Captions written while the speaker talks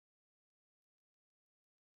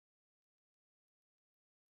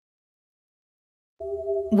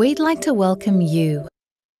We'd like to welcome you.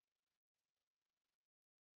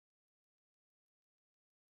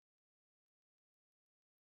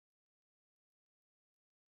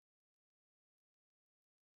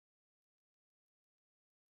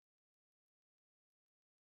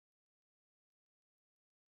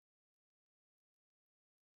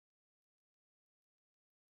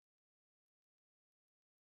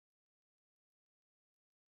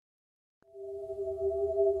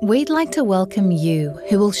 We'd like to welcome you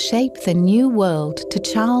who will shape the new world to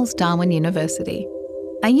Charles Darwin University,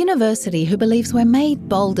 a university who believes we're made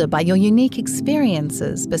bolder by your unique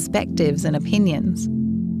experiences, perspectives and opinions.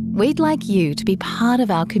 We'd like you to be part of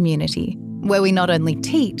our community, where we not only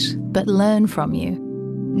teach, but learn from you.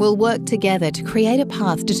 We'll work together to create a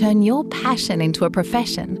path to turn your passion into a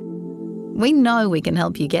profession. We know we can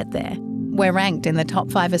help you get there. We're ranked in the top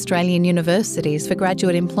 5 Australian universities for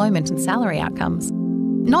graduate employment and salary outcomes.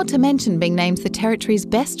 Not to mention being named the territory's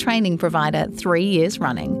best training provider 3 years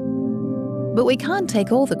running. But we can't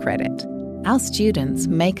take all the credit. Our students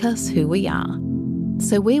make us who we are.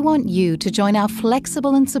 So we want you to join our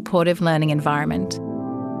flexible and supportive learning environment.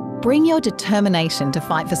 Bring your determination to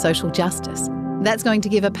fight for social justice. That's going to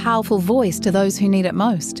give a powerful voice to those who need it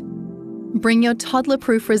most. Bring your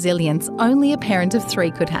toddler-proof resilience only a parent of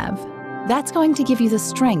 3 could have. That's going to give you the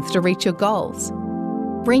strength to reach your goals.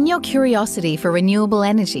 Bring your curiosity for renewable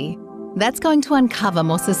energy. That's going to uncover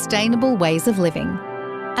more sustainable ways of living.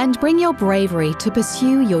 And bring your bravery to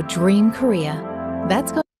pursue your dream career.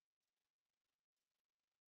 That's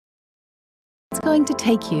going to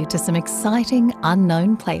take you to some exciting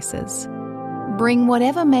unknown places. Bring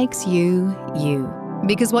whatever makes you, you.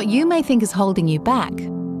 Because what you may think is holding you back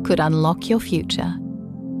could unlock your future.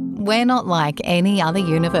 We're not like any other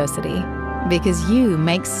university, because you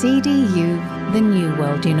make CDU the New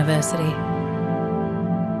World University.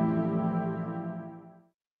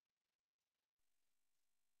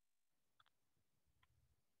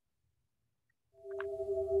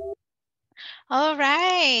 All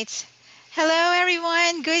right. Hello,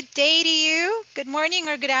 everyone. Good day to you. Good morning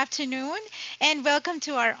or good afternoon. And welcome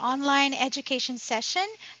to our online education session,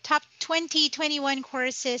 Top 2021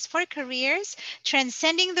 Courses for Careers,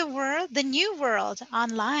 Transcending the World, the New World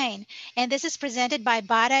Online. And this is presented by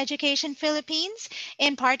BADA Education Philippines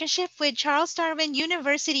in partnership with Charles Darwin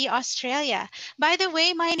University Australia. By the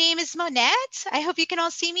way, my name is Monette. I hope you can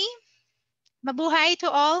all see me. Mabuhay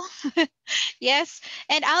to all. Yes,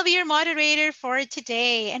 and I'll be your moderator for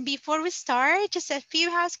today. And before we start, just a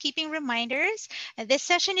few housekeeping reminders. This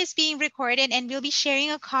session is being recorded and we'll be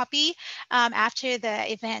sharing a copy after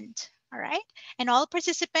the event. All right. And all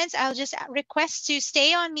participants, I'll just request to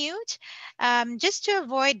stay on mute just to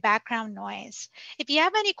avoid background noise. If you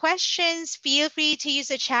have any questions, feel free to use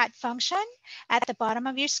the chat function at the bottom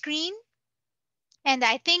of your screen. And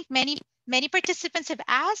I think many participants have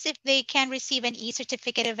asked if they can receive an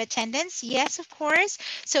e-certificate of attendance. Yes, of course.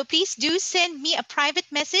 So please do send me a private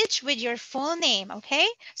message with your full name, okay?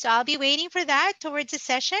 So I'll be waiting for that towards the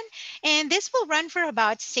session. And this will run for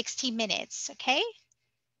about 60 minutes, okay?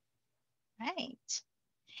 Right.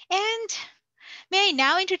 And may I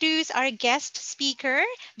now introduce our guest speaker.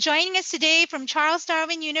 Joining us today from Charles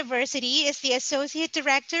Darwin University is the Associate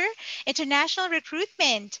Director, International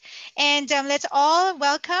Recruitment. And let's all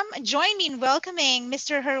join me in welcoming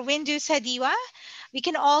Mr. Herwindu Sadiwa. We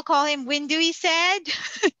can all call him Windu, he said.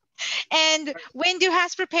 And Windu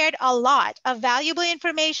has prepared a lot of valuable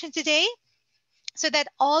information today, so that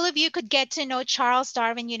all of you could get to know Charles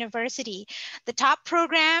Darwin University, the top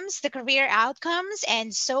programs, the career outcomes,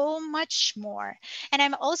 and so much more. And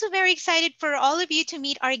I'm also very excited for all of you to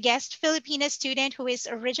meet our guest Filipina student who is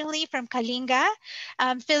originally from Kalinga,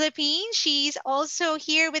 Philippines. She's also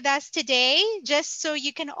here with us today, just so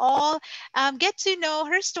you can all get to know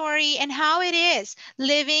her story and how it is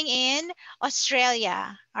living in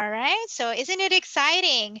Australia. All right, so isn't it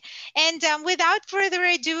exciting? And without further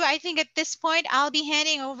ado, I think at this point, I'll be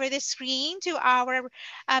handing over the screen to our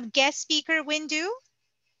guest speaker, Windu.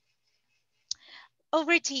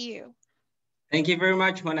 Over to you. Thank you very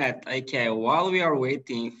much, Monette. Okay, while we are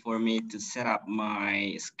waiting for me to set up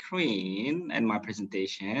my screen and my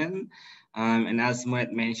presentation, and as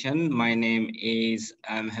Monette mentioned, my name is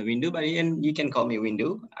Windu, but you can call me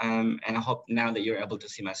Windu. And I hope now that you're able to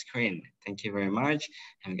see my screen. Thank you very much.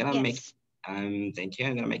 I'm gonna make thank you.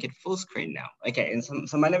 I'm gonna make it full screen now. Okay, and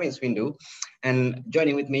so my name is Windu, and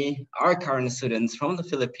joining with me are current students from the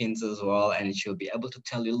Philippines as well, and she'll be able to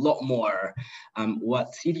tell you a lot more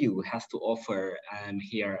what CDU has to offer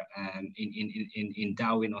here in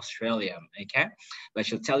Darwin, Australia. Okay, but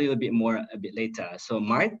she'll tell you a bit more a bit later. So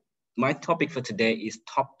Mart, my topic for today is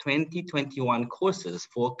top 2021 courses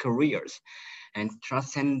for careers and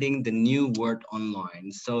transcending the new world online.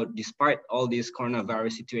 So despite all these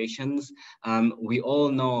coronavirus situations, we all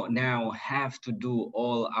know now have to do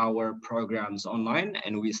all our programs online,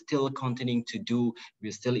 and we're still continuing to do,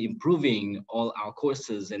 we're still improving all our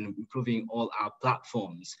courses and improving all our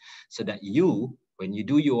platforms so that you, when you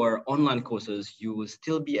do your online courses, you will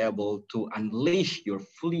still be able to unleash your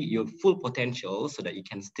full potential so that you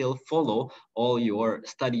can still follow all your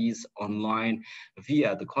studies online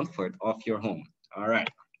via the comfort of your home. All right.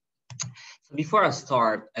 So before I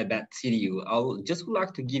start about CDU, I'll just would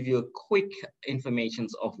like to give you a quick information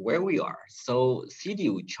of where we are. So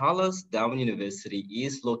CDU, Charles Darwin University,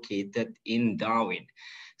 is located in Darwin.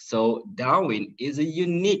 So Darwin is a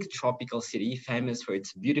unique tropical city famous for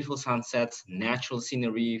its beautiful sunsets, natural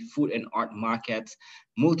scenery, food and art markets,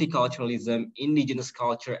 multiculturalism, indigenous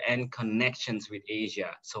culture, and connections with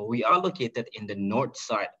Asia. So we are located in the north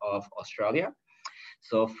side of Australia.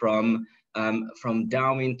 So from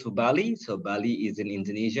Darwin to Bali, so Bali is in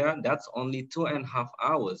Indonesia, that's only 2.5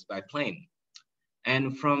 hours by plane.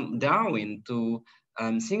 And from Darwin to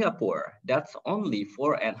Singapore, that's only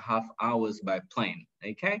 4.5 hours by plane,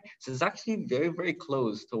 okay? So it's actually very, very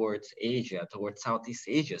close towards Asia, towards Southeast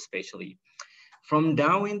Asia especially. From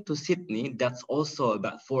Darwin to Sydney, that's also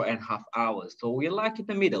about 4.5 hours. So we're like in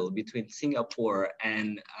the middle between Singapore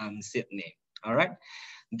and Sydney, all right?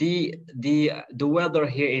 The weather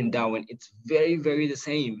here in Darwin, it's very, very the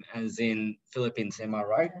same as in Philippines, am I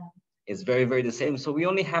right? It's very, very the same. So we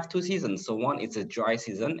only have 2 seasons. So one is a dry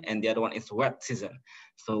season and the other one is wet season.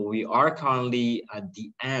 So we are currently at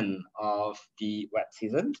the end of the wet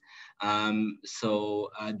season. The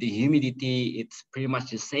humidity, it's pretty much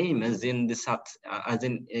the same as in the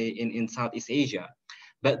in Southeast Asia.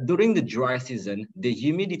 But during the dry season, the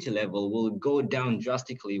humidity level will go down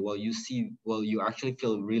drastically while you actually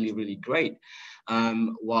feel really, really great.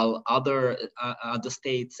 While other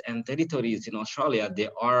states and territories in Australia, they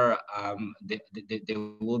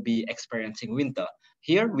will be experiencing winter.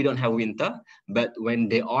 Here, we don't have winter, but when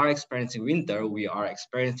they are experiencing winter, we are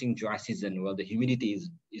experiencing dry season. Well, the humidity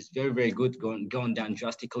is very, very good, going down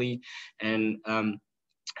drastically. And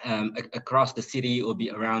across the city, it will be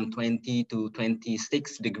around 20 to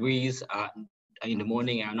 26 degrees in the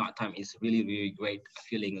morning, and nighttime is really, really great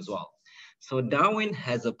feeling as well. So Darwin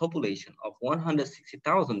has a population of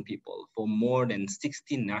 160,000 people for more than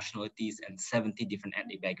 16 nationalities and 70 different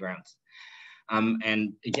ethnic backgrounds.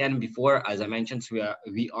 And again, before, as I mentioned,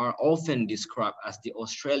 we are often described as the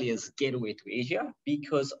Australia's gateway to Asia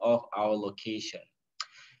because of our location.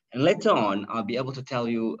 And later on, I'll be able to tell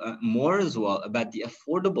you more as well about the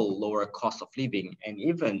affordable lower cost of living. And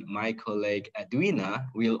even my colleague Edwina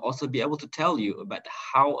will also be able to tell you about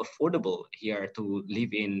how affordable here to live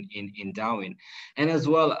in Darwin, and as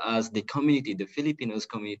well as the community, the Filipinos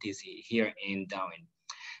communities here in Darwin.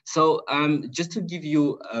 So just to give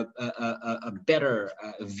you a better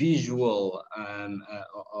visual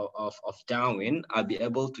of Darwin, I'll be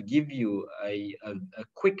able to give you a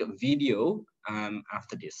quick video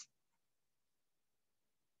after this.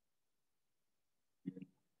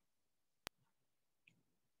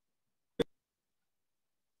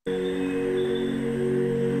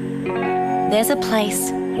 There's a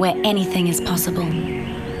place where anything is possible.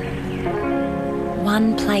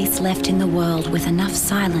 One place left in the world with enough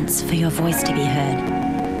silence for your voice to be heard,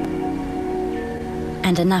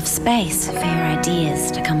 and enough space for your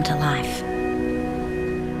ideas to come to life.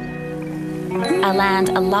 A land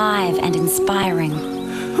alive and inspiring,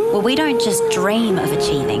 where we don't just dream of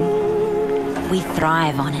achieving, we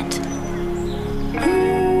thrive on it.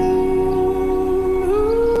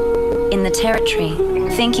 In the Territory,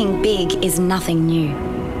 thinking big is nothing new.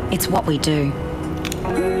 It's what we do.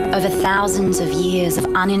 Over thousands of years of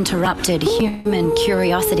uninterrupted human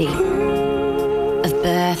curiosity, of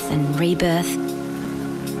birth and rebirth,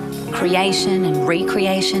 creation and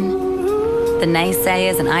recreation, the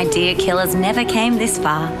naysayers and idea killers never came this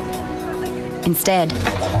far. Instead,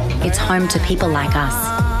 it's home to people like us,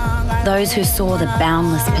 those who saw the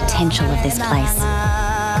boundless potential of this place.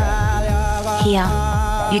 Here,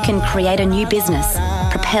 you can create a new business,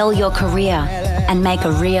 propel your career, and make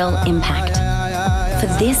a real impact. For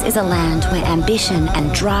this is a land where ambition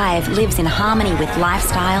and drive lives in harmony with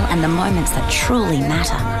lifestyle and the moments that truly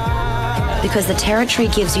matter. Because the Territory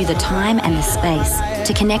gives you the time and the space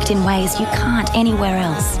to connect in ways you can't anywhere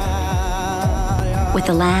else. With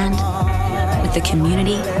the land, with the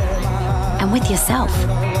community, and with yourself.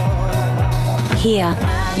 Here,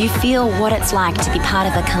 you feel what it's like to be part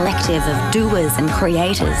of a collective of doers and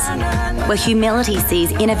creators, where humility sees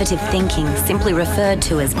innovative thinking simply referred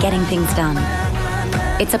to as getting things done.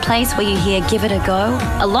 It's a place where you hear give it a go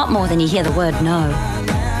a lot more than you hear the word no.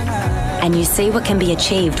 And you see what can be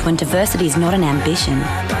achieved when diversity is not an ambition.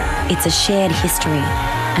 It's a shared history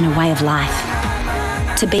and a way of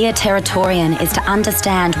life. To be a Territorian is to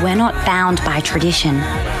understand we're not bound by tradition.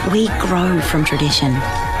 We grow from tradition.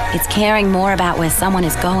 It's caring more about where someone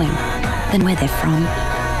is going than where they're from.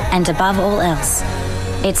 And above all else,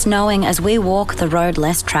 it's knowing as we walk the road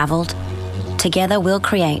less travelled, together we'll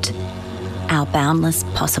create our boundless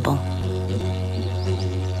possible.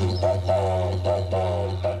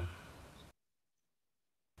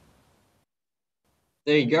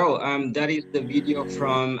 There you go. That is the video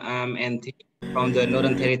from from the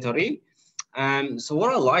Northern Territory. So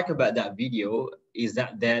what I like about that video is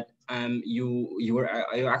that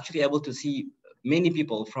you're actually able to see many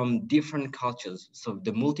people from different cultures. So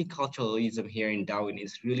the multiculturalism here in Darwin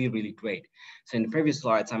is really, really great. So in the previous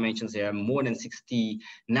slides, I mentioned there are more than 60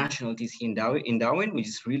 nationalities in Darwin, which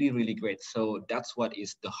is really, really great. So that's what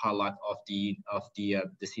is the highlight of the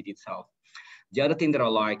city itself. The other thing that I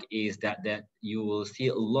like is that you will see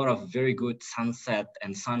a lot of very good sunset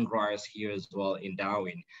and sunrise here as well in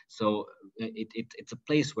Darwin. So it's a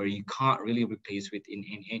place where you can't really replace with in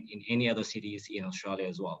any other cities in Australia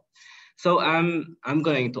as well. So I'm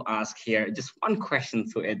going to ask here just one question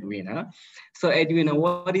to Edwina. So Edwina,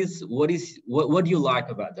 what do you like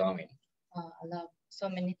about Darwin? I love so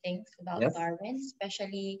many things about Darwin,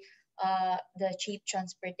 especially the cheap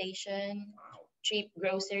transportation, cheap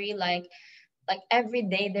grocery, like every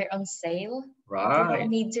day they're on sale. Right. You don't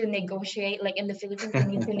need to negotiate. Like in the Philippines, you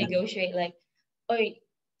need to negotiate. Like, oy,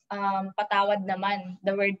 patawad naman.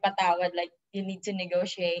 The word patawad, like you need to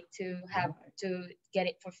negotiate to have to get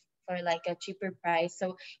it for like a cheaper price.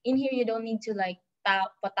 So in here, you don't need to like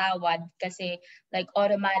patawad kasi like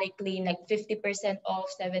automatically like 50% off,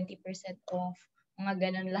 70% off. Mga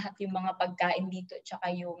ganun lahat yung mga pagkain dito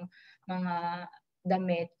tsaka yung mga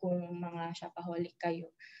damit kung mga shopaholic kayo.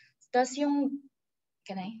 Tapos yung,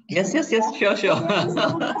 can I? Yes, sure.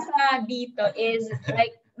 Sa dito is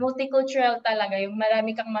like multicultural talaga, yung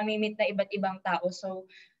marami kang mamimit na iba't ibang tao. So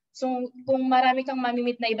kung marami kang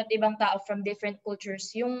mamimit na iba't ibang tao from different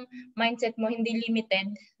cultures, yung mindset mo hindi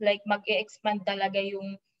limited, like mag-e-expand talaga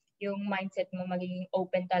yung mindset mo, magiging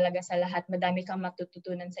open talaga sa lahat. Madami kang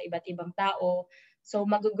matututunan sa iba't ibang tao. So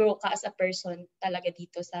mag-grow ka as a person talaga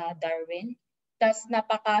dito sa Darwin. Tapos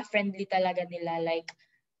napaka-friendly talaga nila, like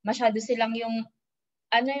masyado silang yung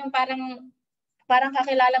parang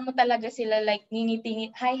kakilala mo talaga sila, like ngingiti,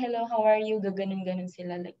 hi, hello, how are you, ganun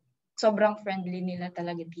sila, like sobrang friendly nila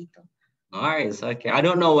talaga dito. Nice. Okay, I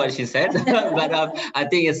don't know what she said, but I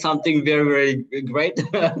think it's something very, very great.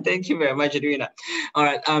 Thank you very much, Edwina. All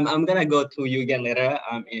right, I'm gonna go to you again later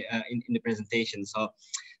in the presentation. So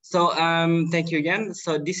thank you again.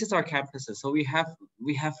 So this is our campuses. So we have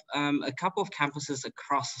a couple of campuses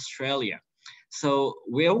across Australia. So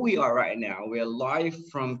where we are right now, we're live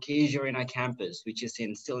from Casuarina campus, which is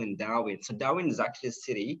still in Darwin. So Darwin is actually a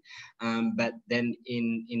city, but then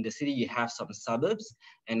in the city you have some suburbs,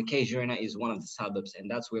 and Casuarina is one of the suburbs, and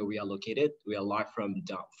that's where we are located. We are live from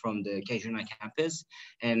the Casuarina campus,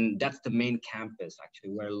 and that's the main campus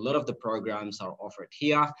actually, where a lot of the programs are offered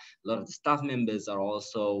here. A lot of the staff members are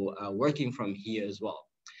also working from here as well.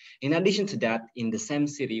 In addition to that, in the same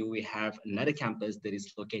city, we have another campus that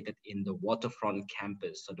is located in the Waterfront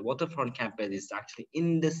campus. So the Waterfront campus is actually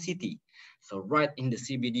in the city, so right in the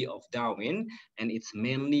CBD of Darwin, and it's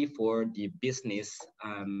mainly for the business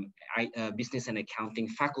and accounting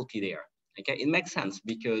faculty there. Okay, it makes sense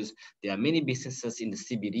because there are many businesses in the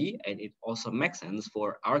CBD, and it also makes sense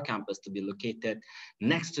for our campus to be located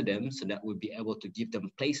next to them, so that we'll be able to give them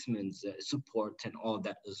placements, support, and all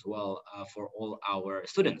that as well for all our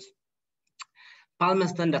students.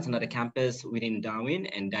 Palmerston, that's another campus within Darwin,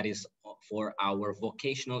 and that is for our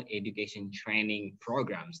vocational education training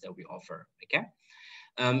programs that we offer. Okay.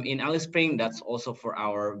 In Alice Spring, that's also for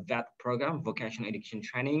our VET program, vocational education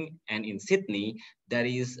training, and in Sydney, that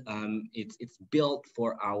is it's built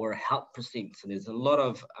for our health precinct. So there's a lot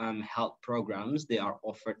of health programs they are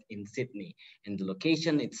offered in Sydney, and the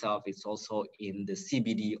location itself is also in the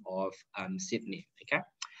CBD of Sydney. Okay.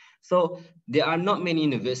 So there are not many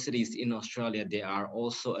universities in Australia. There are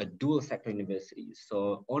also a dual sector universities.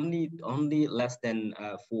 So only less than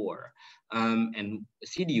 4. And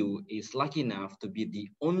CDU is lucky enough to be the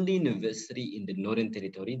only university in the Northern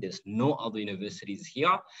Territory. There's no other universities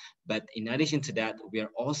here. But in addition to that, we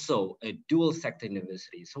are also a dual sector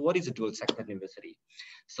university. So what is a dual sector university?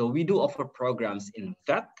 So we do offer programs in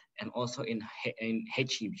VET and also in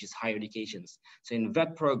HE, which is higher educations. So in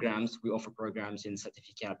VET programs, we offer programs in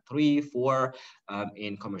certificate 3, 4,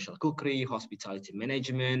 in commercial cookery, hospitality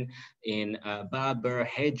management, in barber,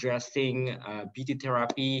 hairdressing, beauty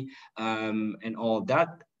therapy, and all that.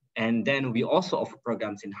 And then we also offer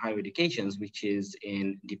programs in higher educations, which is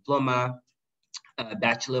in diploma,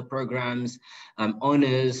 bachelor programs,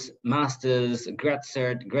 honors, masters, grad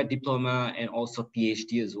cert, grad diploma, and also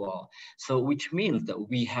PhD as well. So which means that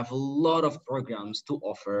we have a lot of programs to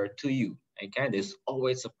offer to you. Okay, there's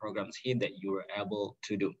always a programs here that you are able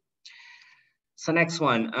to do. So next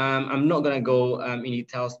one, I'm not gonna go in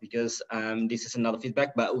details because this is another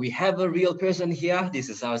feedback, but we have a real person here. This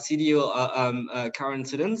is our CDO current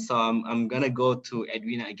student. So I'm gonna go to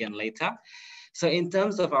Edwina again later. So in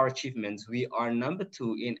terms of our achievements, we are number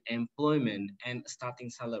 2 in employment and starting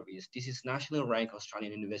salaries. This is nationally ranked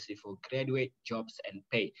Australian University for graduate jobs and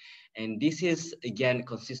pay. And this is again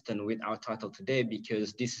consistent with our title today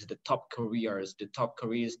because this is the top careers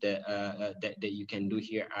that you can do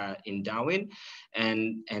here in Darwin.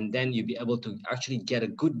 And then you'll be able to actually get a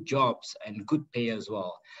good jobs and good pay as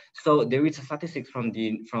well. So there is a statistics from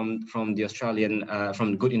the Australian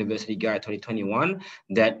from Good University Guide 2021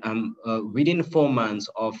 that within 4 months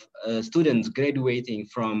of students graduating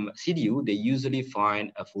from CDU, they usually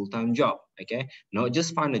find a full-time job. Okay, not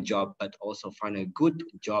just find a job, but also find a good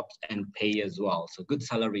job and pay as well. So good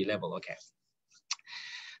salary level. Okay.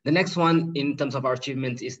 The next one in terms of our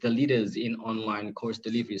achievements is the leaders in online course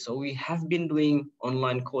delivery. So we have been doing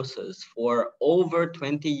online courses for over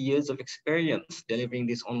 20 years of experience delivering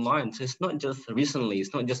this online. So it's not just recently,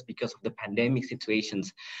 it's not just because of the pandemic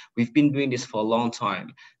situations. We've been doing this for a long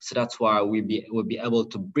time. So that's why we'll be able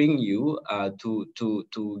to bring you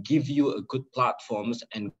to give you a good platforms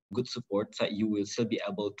and good support so that you will still be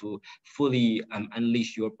able to fully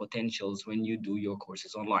unleash your potentials when you do your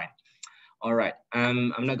courses online. All right,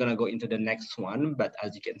 I'm not gonna go into the next one, but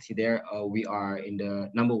as you can see there, we are in the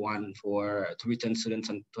number 1 for to return students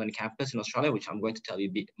on campus in Australia, which I'm going to tell you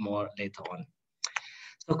a bit more later on.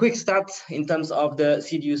 So quick stats in terms of the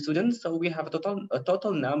CDU students. So we have a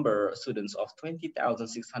total number of students of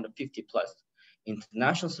 20,650 plus.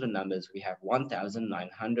 International student numbers, we have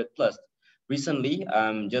 1,900 plus. Recently,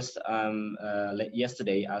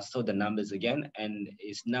 yesterday, I saw the numbers again, and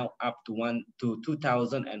it's now up to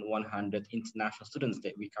 2,100 international students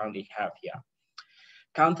that we currently have here.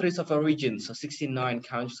 Countries of origin, so 69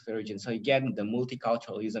 countries of origin. So again, the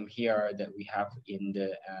multiculturalism here that we have in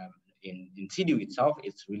the in CDU itself,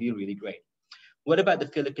 it's really, really great. What about the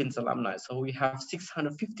Philippines alumni? So we have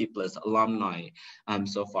 650 plus alumni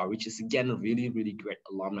so far, which is again really, really great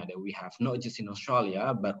alumni that we have, not just in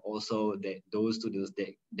Australia, but also those students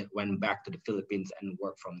that went back to the Philippines and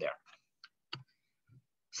work from there.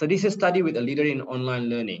 So this is a study with a leader in online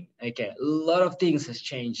learning. Okay, a lot of things has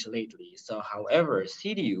changed lately. So however,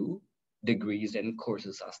 CDU degrees and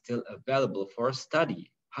courses are still available for study,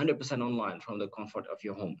 100% online from the comfort of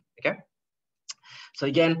your home, okay? So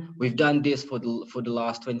again, we've done this for the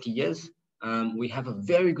last 20 years. We have a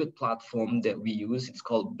very good platform that we use. It's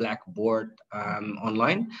called Blackboard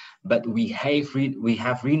Online, but we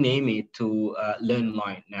have renamed it to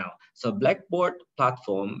LearnLine now. So Blackboard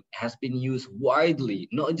platform has been used widely,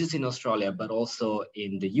 not just in Australia, but also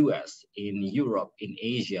in the US, in Europe, in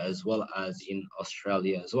Asia, as well as in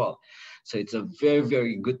Australia as well. So it's a very,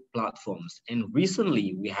 very good platforms. And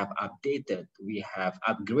recently we have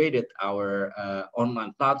upgraded our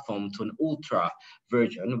online platform to an ultra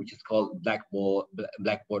version, which is called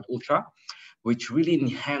Blackboard Ultra, which really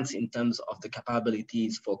enhance in terms of the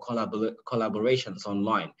capabilities for collaborations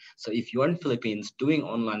online. So if you're in Philippines doing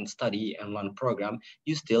online study and online program,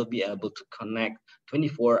 you still be able to connect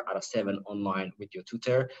 24/7 online with your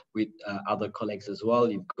tutor, with other colleagues as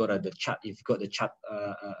well. You've got the chat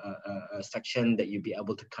section that you'll be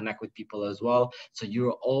able to connect with people as well. So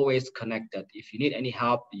you're always connected. If you need any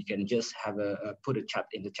help, you can just have put a chat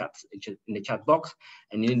in the chat box,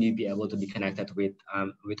 and then you'll be able to be connected with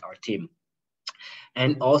our team.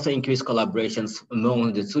 And also increase collaborations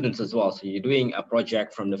among the students as well. So you're doing a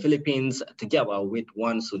project from the Philippines together with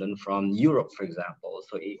one student from Europe, for example.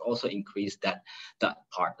 So it also increased that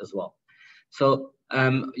part as well. So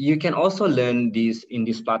You can also learn this in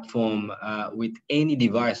this platform with any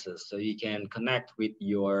devices. So you can connect with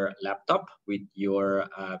your laptop, with your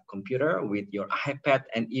computer, with your iPad,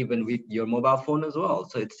 and even with your mobile phone as well.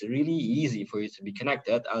 So it's really easy for you to be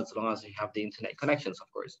connected as long as you have the internet connections,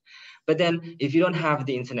 of course. But then if you don't have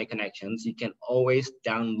the internet connections, you can always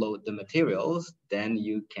download the materials. Then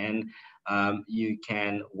you can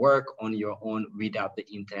work on your own without the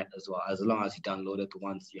internet as well, as long as you download it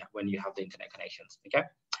when you have the internet connections. Okay,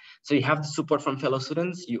 so you have the support from fellow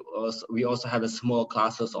students. We also have a small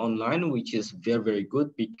classes online, which is very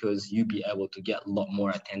good because you'll be able to get a lot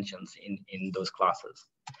more attentions in those classes.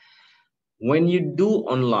 When you do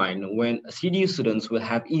online, when CDU students will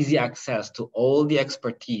have easy access to all the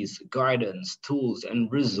expertise, guidance, tools,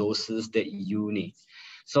 and resources that you need.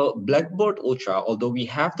 So Blackboard Ultra, although we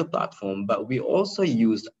have the platform, but we also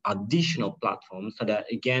use additional platforms so that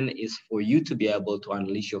again is for you to be able to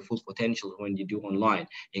unleash your full potential when you do online,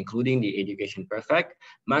 including the Education Perfect,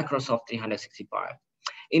 Microsoft 365.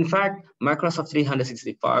 In fact, Microsoft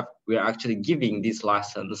 365, we are actually giving these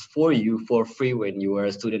lessons for you for free when you are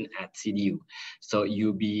a student at CDU. So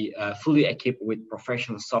you'll be fully equipped with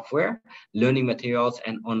professional software, learning materials,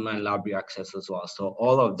 and online library access as well. So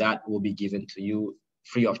all of that will be given to you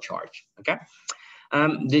free of charge, okay?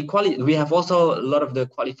 We have also a lot of the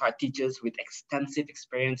qualified teachers with extensive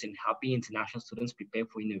experience in helping international students prepare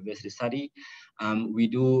for university study. We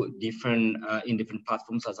do in different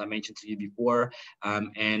platforms, as I mentioned to you before,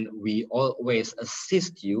 and we always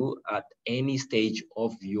assist you at any stage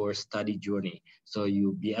of your study journey. So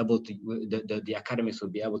you'll be able to, the academics will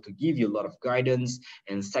be able to give you a lot of guidance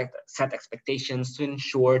and set expectations to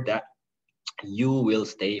ensure that you will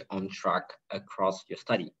stay on track across your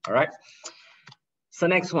study, all right? So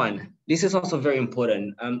next one, this is also very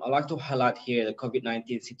important. I'd like to highlight here the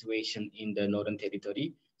COVID-19 situation in the Northern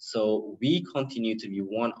Territory. So we continue to be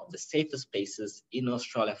one of the safest places in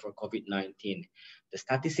Australia for COVID-19. The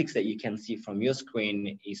statistics that you can see from your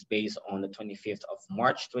screen is based on the 25th of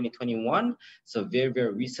March 2021. So very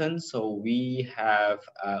recent. So we have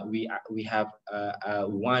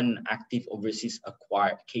one active overseas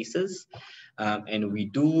acquired cases, and we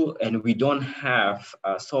don't have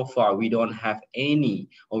so far we don't have any,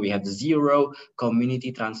 or we have 0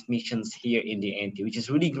 community transmissions here in the NT, which is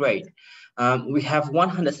really great. We have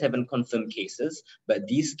 107 confirmed cases, but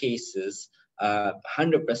these cases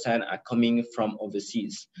 100% are coming from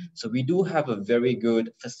overseas. So we do have a very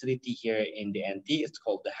good facility here in the NT. It's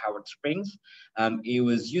called the Howard Springs. It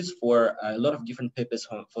was used for a lot of different purposes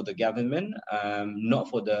for the government, not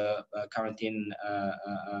for the quarantine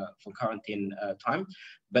time,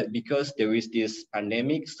 but because there is this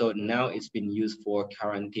pandemic, so now it's been used for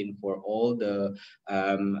quarantine for all the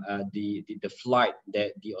flight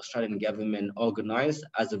that the Australian government organized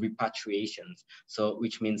as a repatriation. So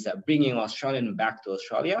which means that bringing Australian back to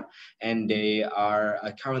Australia, and they are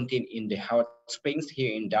quarantined in the Howard Springs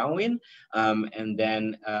here in Darwin, and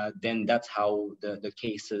then that's how the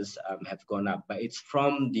cases have gone up. But it's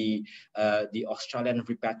from the Australian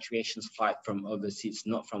repatriations flight from overseas,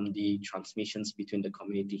 not from the transmissions between the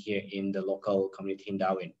community here in the local community in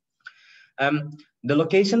Darwin. The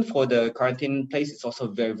location for the quarantine place is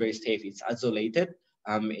also very safe. It's isolated.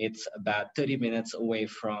 It's about 30 minutes away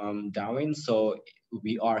from Darwin. So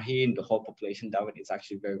we are here in the whole population. Darwin is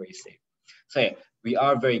actually very safe. So yeah, we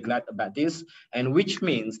are very glad about this, and which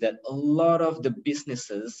means that a lot of the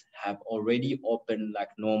businesses have already opened like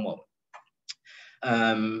normal.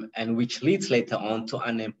 And which leads later on to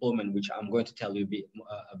unemployment, which I'm going to tell you a bit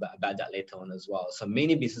about that later on as well. So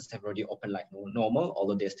many businesses have already opened like normal,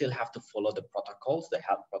 although they still have to follow the protocols, the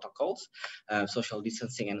health protocols, social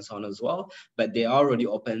distancing and so on as well, but they are already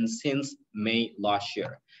open since May last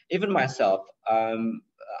year. Even myself,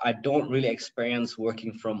 I don't really experience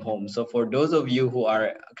working from home. So for those of you who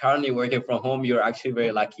are currently working from home, you're actually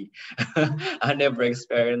very lucky. I never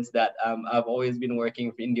experienced that. I've always been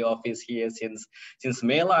working in the office here since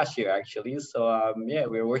May last year, actually. So yeah,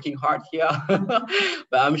 we're working hard here,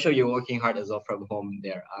 but I'm sure you're working hard as well from home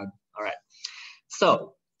there. All right.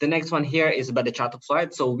 So the next one here is about the charter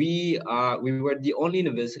flight. So we were the only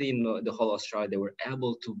university in the whole Australia that were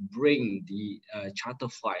able to bring the charter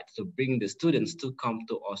flight, to bring the students to come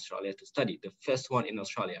to Australia to study, the first one in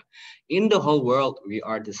Australia. In the whole world, we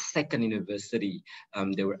are the second university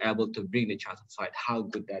that were able to bring the charter flight. How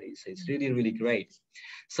good that is. It's really great.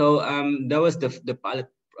 So that was the pilot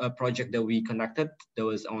project that we conducted. That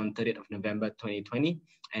was on 30th of November 2020.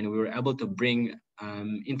 and we were able to bring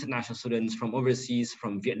international students from overseas,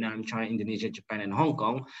 from Vietnam, China, Indonesia, Japan, and Hong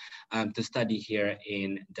Kong to study here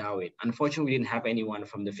in Darwin. Unfortunately, we didn't have anyone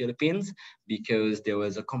from the Philippines because there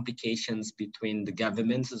was a complications between the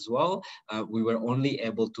governments as well. We were only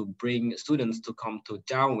able to bring students to come to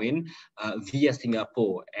Darwin via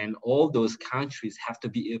Singapore, and all those countries have to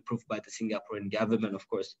be approved by the Singaporean government, of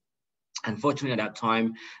course. Unfortunately, at that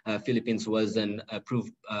time, Philippines wasn't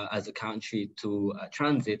approved as a country to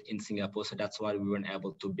transit in Singapore, so that's why we weren't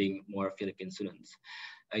able to bring more Philippine students.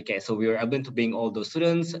 Okay, so we were able to bring all those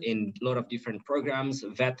students in a lot of different programs,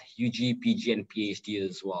 VET, UG, PG, and PhD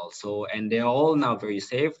as well. So, and they're all now very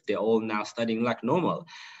safe. They're all now studying like normal.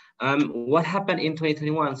 What happened in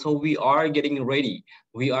 2021? So we are getting ready.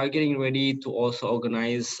 We are getting ready to also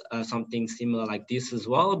organize something similar like this as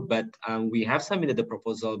well. But we have submitted the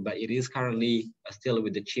proposal, but it is currently still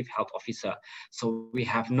with the Chief Health Officer. So we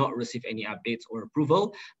have not received any updates or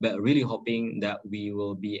approval, but really hoping that we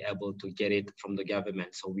will be able to get it from the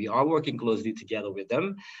government. So we are working closely together with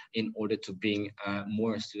them in order to bring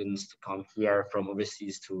more students to come here from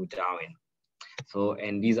overseas to Darwin. So,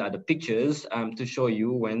 and these are the pictures to show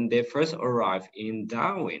you when they first arrived in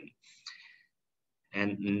Darwin.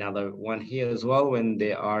 And another one here as well when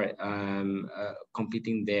they are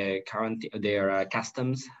completing their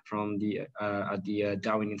customs from the at the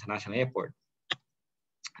Darwin International Airport.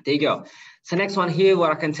 There you go. So next one here,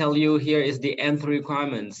 what I can tell you here is the entry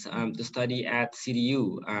requirements to study at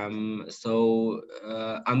CDU. I'm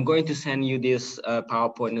going to send you this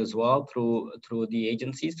PowerPoint as well through the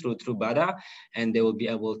agencies, through BADA, and they will be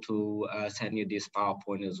able to send you this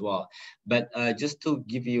PowerPoint as well. But just to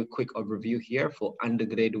give you a quick overview here for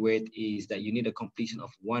undergraduate is that you need a completion of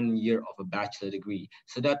 1 year of a bachelor degree.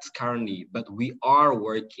 So that's currently, but we are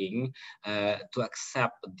working to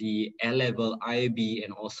accept the A-level, IB,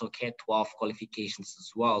 and also K-12 qualifications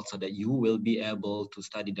as well, so that you will be able to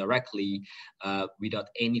study directly without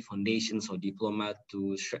any foundations or diploma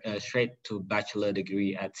to straight to bachelor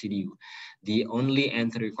degree at CDU. The only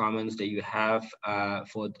entry requirements that you have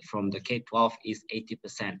from the K-12 is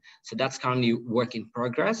 80%. So that's currently work in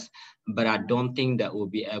progress, but I don't think that we'll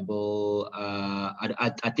be able,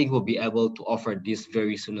 I think we'll be able to offer this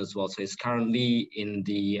very soon as well. So it's currently in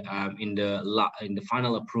the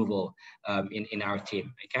final approval in our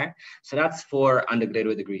team, okay? So that's for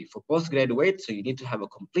undergraduate degree. For postgraduate, so you need to have a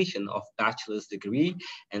completion of bachelor's degree,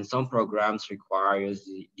 and some programs requires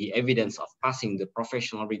the evidence of passing the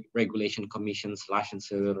professional regulation commission's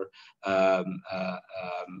licensure that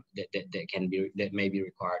may be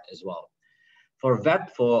required as well. For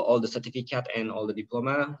VET, for all the certificate and all the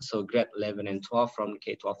diploma, so grade 11 and 12 from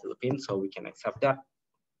K-12 Philippines, so we can accept that.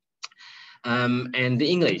 And the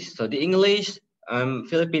English, so the English,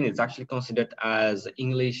 Philippines is actually considered as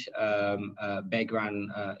English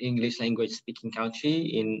background, English language speaking country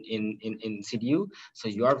in CDU. So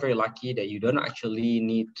you are very lucky that you don't actually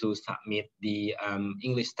need to submit the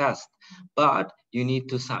English test, but you need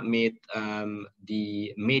to submit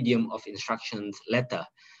the medium of instructions letter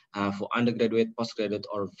for undergraduate, postgraduate,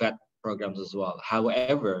 or VET programs as well.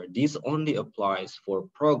 However, this only applies for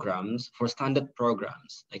programs, for standard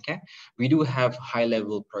programs, okay? We do have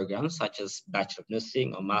high-level programs such as Bachelor of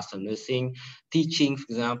Nursing or Master of Nursing, teaching, for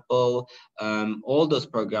example, all those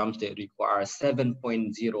programs that require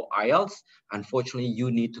 7.0 IELTS. Unfortunately, you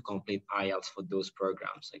need to complete IELTS for those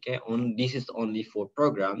programs, okay? This is only for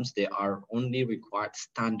programs that are only required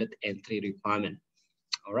standard entry requirement,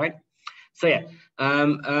 all right? So yeah,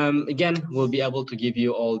 again, we'll be able to give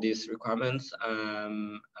you all these requirements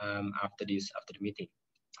after the meeting.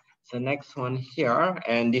 So next one here,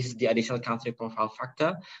 and this is the additional country profile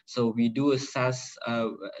factor. So we do assess,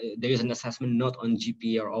 there is an assessment not on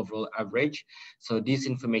GPA or overall average. So this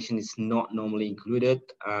information is not normally included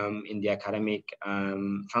in the academic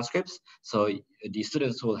transcripts. So the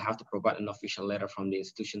students will have to provide an official letter from the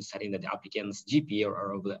institution stating that the applicant's GPA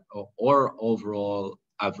or overall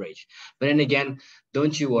average. But then again,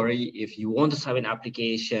 don't you worry, if you want to submit an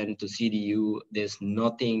application to CDU, there's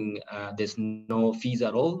nothing, there's no fees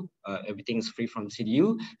at all. Everything is free from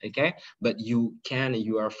CDU, okay? But you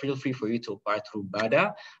are feel free for you to apply through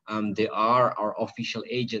BADA. They are our official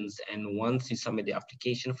agents, and once you submit the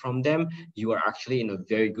application from them, you are actually in a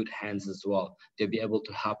very good hands as well. They'll be able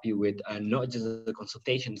to help you with not just the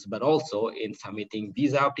consultations, but also in submitting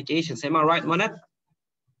visa applications. Am I right, Monet?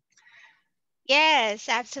 Yes,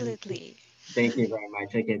 absolutely. Thank you very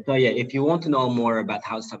much. Okay, so yeah, if you want to know more about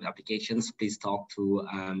how to submit applications, please talk to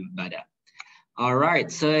BADA. All right,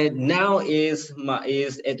 so now is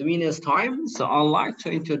Edwina's time. So I'd like to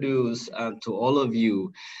introduce to all of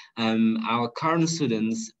you our current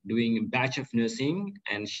students doing a Bachelor of Nursing,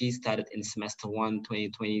 and she started in semester 1,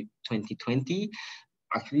 2020.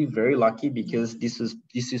 Actually, very lucky because this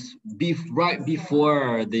is right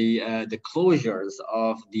before the closures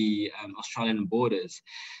of the Australian borders.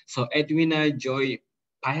 So Edwina Joy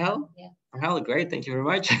Pahel. Yeah. Pahel, great, thank you very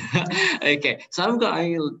much. Okay, so I'm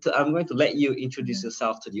going to let you introduce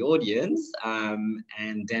yourself to the audience,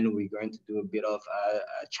 and then we're going to do a bit of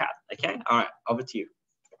a chat. Okay, all right, over to you.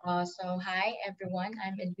 So hi everyone,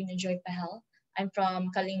 I'm Edwina Joy Pahel. I'm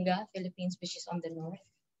from Kalinga, Philippines, which is on the north.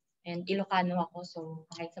 And Ilocano ako, so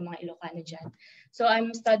kahit sa mga Ilocano dyan. So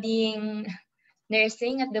I'm studying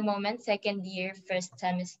nursing at the moment, second year, first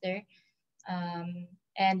semester.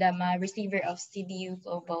 And I'm a receiver of CDU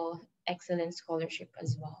Global Excellence Scholarship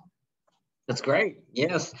as well. That's great.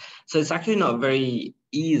 Yes. So it's actually not very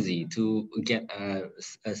easy to get a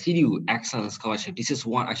CDU Excellence Scholarship. This is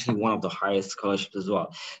actually one of the highest scholarships as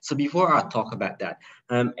well. So before I talk about that,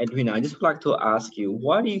 Edwina, I just would like to ask you,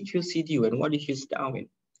 why do you choose CDU and why do you choose Darwin?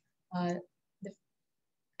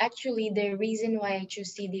 Actually, the reason why I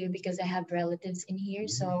choose CDU because I have relatives in here,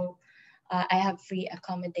 so I have free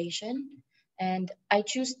accommodation. And I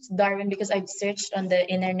choose Darwin because I've searched on the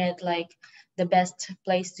internet like the best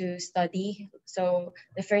place to study. So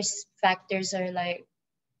the first factors are like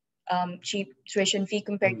cheap tuition fee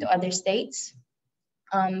compared to other states,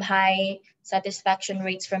 high satisfaction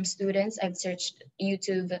rates from students. I've searched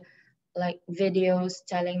YouTube like videos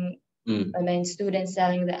telling students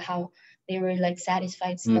telling that how they were like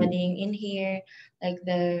satisfied studying in here,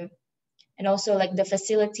 and also like the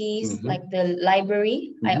facilities, like the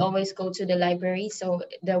library. I always go to the library, so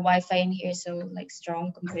the Wi-Fi in here is so like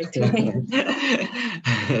strong compared to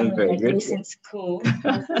Very good. recent school in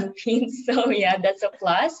the Philippines. So yeah, that's a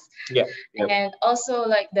plus. Yeah. And also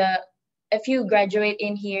like if you graduate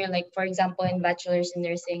in here, like for example in bachelor's in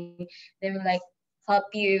nursing, they will like help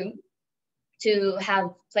you to have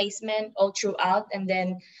placement all throughout, and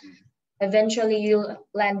then eventually you'll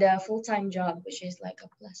land a full-time job, which is like a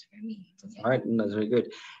plus for me. Yeah. All right, that's very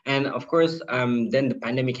good. And of course, then the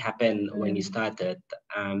pandemic happened when you started,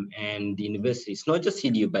 and the universities, not just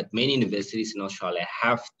CDU, but many universities in Australia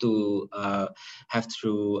have to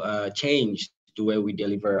change the way we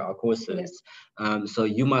deliver our courses. So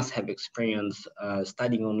you must have experience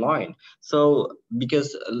studying online. So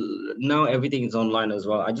because now everything is online as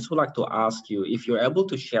well, I just would like to ask you if you're able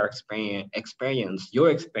to share your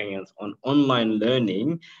experience on online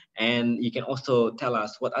learning, and you can also tell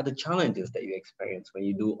us what are the challenges that you experience when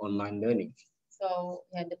you do online learning. So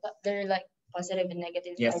yeah, there are like positive and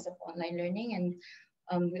negative sides of online learning,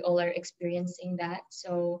 and we all are experiencing that.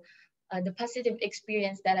 So the positive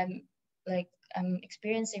experience that I'm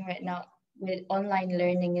experiencing right now with online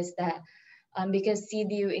learning is that because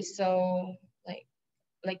CDU is so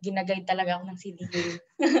like ginagay talaga ako ng CDU.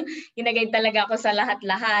 Ginagay talaga ako sa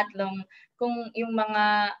lahat-lahat. Kung yung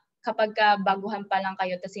mga kapag baguhan pa lang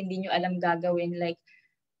kayo tapos hindi nyo alam gagawin, like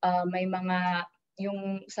may mga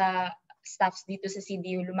yung sa staffs dito sa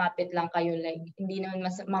CDU, lumapit lang kayo, like hindi naman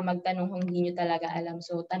magtanong kung hindi nyo talaga alam.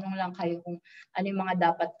 So tanong lang kayo kung ano yung mga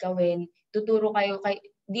dapat gawin. Tuturo kayo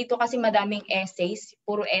dito kasi madaming essays,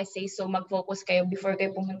 puro essays, so mag-focus kayo before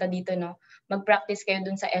kayo pumunta dito, no? Mag-practice kayo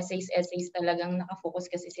dun sa essays talagang nakafocus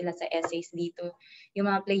kasi sila sa essays dito. Yung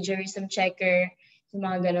mga plagiarism checker, yung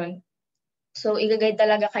mga ganun. So igagay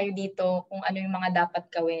talaga kayo dito kung ano yung mga dapat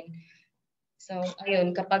gawin. So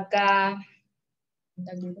ayun, kapag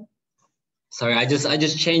Sorry, I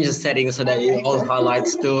just changed the settings so that it all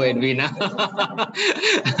highlights to Edwina.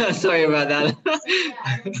 Sorry about that. So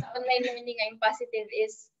yeah, sa online learning yung positive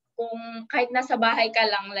is kung kahit nasa bahay ka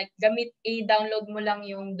lang, like i-download mo lang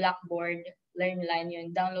yung Blackboard, LearnLine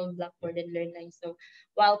yun. Download Blackboard and LearnLine. So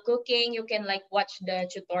while cooking, you can like watch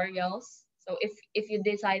the tutorials. So if you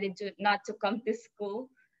decided not to come to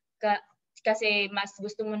school, kasi mas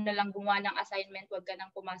gusto mo na lang gumawa ng assignment, wag ka nang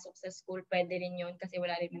pumasok sa school, pwede rin yun kasi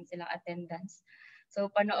wala rin silang attendance. So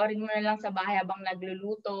panoorin mo na lang sa bahay habang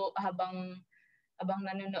nagluluto, habang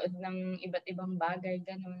nanonood ng iba't ibang bagay,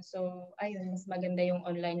 ganun. So ayun, mas maganda yung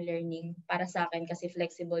online learning para sa akin kasi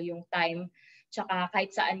flexible yung time. Tsaka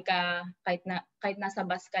kahit saan ka, kahit nasa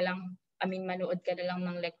bus ka lang, manood ka na lang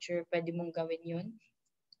ng lecture, pwede mong gawin yun.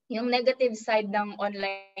 Yung negative side ng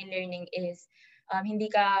online learning is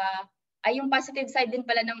yung positive side din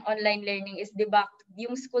pala ng online learning is, di ba,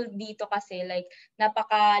 yung school dito kasi like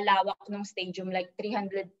napakalawak ng stadium, like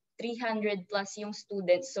 300 plus yung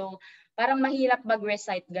students. So parang mahirap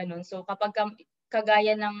mag-recite ganun. So kapag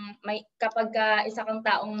kagaya ng kapag isa kang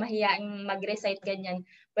taong mahiyaing mag-recite ganyan,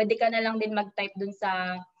 pwede ka na lang din mag-type dun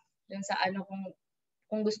sa ano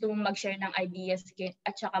kung gusto mong mag-share ng ideas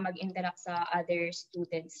at saka mag-interact sa other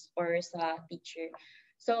students or sa teacher.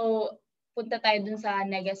 So, punta tayo dun sa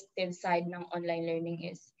negative side ng online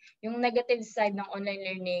learning is, yung negative side ng online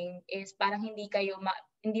learning is parang hindi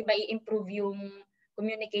ba i-improve yung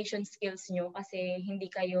communication skills nyo kasi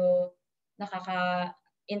hindi kayo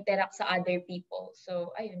nakaka-interact sa other people.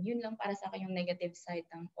 So, ayun, yun lang para sa akin yung negative side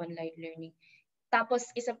ng online learning. Tapos,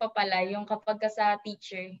 isa pa pala, yung kapag ka sa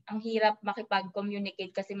teacher, ang hirap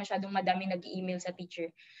makipag-communicate kasi masyadong madaming nag-email sa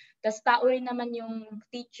teacher. Tapos, tao rin naman yung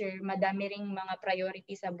teacher, madami ring mga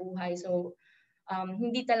priority sa buhay. So,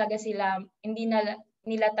 hindi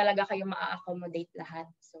nila talaga kayo ma-accommodate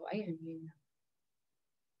lahat. So, ayun, yun.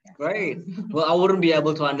 Great. Well, I wouldn't be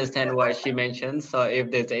able to understand what she mentioned. So if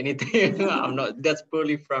there's anything, I'm not. That's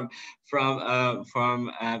purely from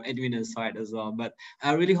Edwina's side as well. But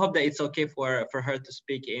I really hope that it's okay for her to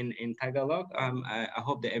speak in Tagalog. I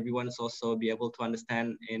hope that everyone is also be able to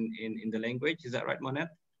understand in the language. Is that right, Monet?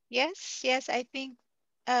 Yes, I think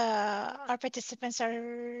our participants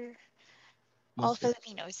are all Mostly.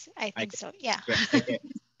 Filipinos. I think Okay. so. Yeah. Great. Okay.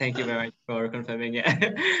 Thank you very much for confirming. Yeah,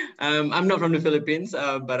 I'm not from the Philippines,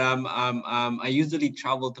 but I usually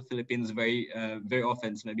travel to Philippines very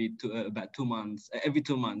often, so maybe about 2 months, every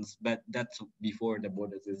 2 months. But that's before the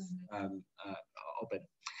borders is open.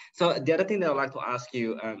 So the other thing that I'd like to ask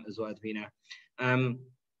you as well, Adrina,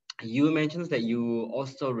 you mentioned that you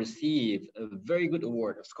also received a very good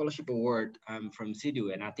award, a scholarship award from CIDU,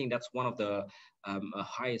 and I think that's one of the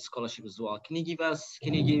highest scholarship as well.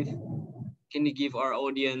 Can you give our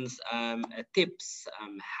audience tips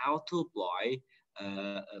how to apply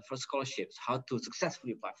for scholarships, how to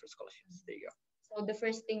successfully apply for scholarships? There you go. So the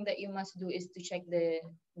first thing that you must do is to check the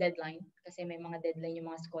deadline kasi may mga deadline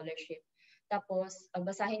yung mga scholarship. Tapos,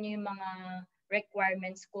 basahin niyo yung mga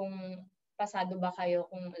requirements kung pasado ba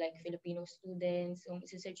kayo kung like Filipino students, kung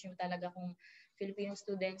isi-search niyo talaga kung Filipino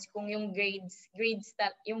students, kung yung grades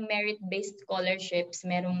yung merit-based scholarships,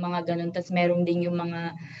 merong mga ganun. Tapos merong din yung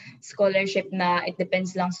mga scholarship na it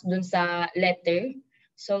depends lang dun sa letter.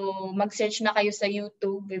 So mag-search na kayo sa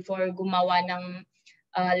YouTube before gumawa ng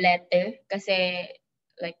letter kasi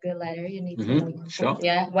like the letter you need to know. Sure.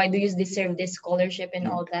 Yeah, why do you deserve this scholarship and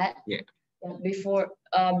all that? Yeah. Before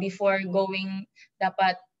going,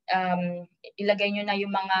 dapat ilagay nyo na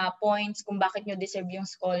yung mga points kung bakit nyo deserve yung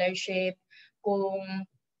scholarship, kung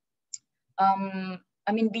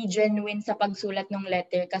be genuine sa pagsulat ng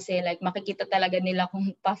letter kasi like makikita talaga nila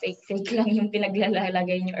kung pa-fake lang yung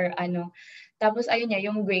pinaglalagay nyo or ano. Tapos ayun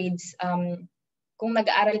niya, yung grades, kung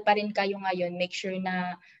nag-aaral pa rin kayo ngayon, make sure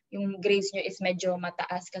na yung grades nyo is medyo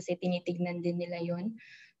mataas kasi tinitignan din nila yun.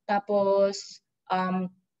 Tapos,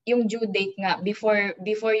 yung due date nga, before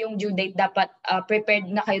yung due date, dapat prepared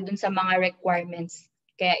na kayo dun sa mga requirements.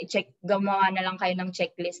 Kaya gumawa na lang kayo ng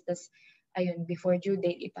checklist. Tapos, ayun, before due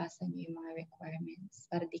date, ipasa nyo yung mga requirements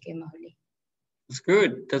para di kayo mahuli.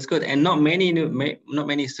 That's good. And not many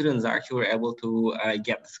students actually were able to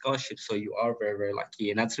get the scholarship. So you are very, very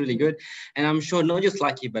lucky, and that's really good. And I'm sure not just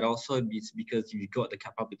lucky, but also it's because you got the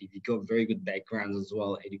capability, you got very good backgrounds as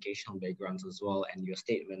well, educational backgrounds as well, and your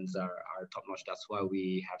statements are top notch. That's why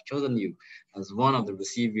we have chosen you as one of the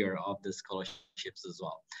receiver of the scholarships as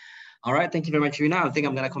well. All right, thank you very much, Rina. I think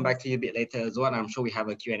I'm going to come back to you a bit later as well. I'm sure we have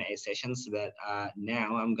a Q&A sessions, but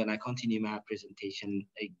now I'm going to continue my presentation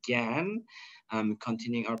again.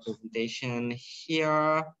 Continuing our presentation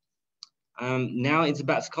here. Now it's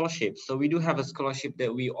about scholarships. So we do have a scholarship that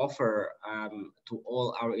we offer to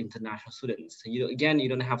all our international students. So you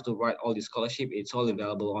don't have to write all the scholarship. It's all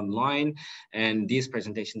available online, and this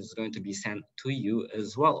presentation is going to be sent to you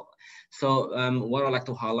as well. So what I'd like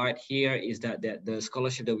to highlight here is that the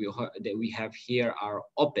scholarship that we have here are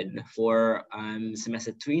open for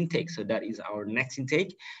semester 3 intake. So that is our next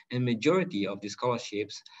intake, and majority of the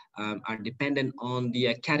scholarships are dependent on the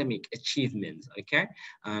academic achievements. Okay,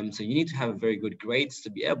 so you need to have very good grades to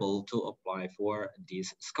be able to apply for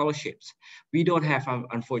these scholarships. We don't have,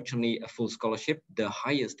 unfortunately, a full scholarship. The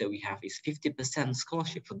highest that we have is 50%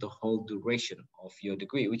 scholarship for the whole duration of your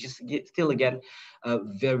degree, which is still, again, a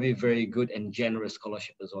very, very good and generous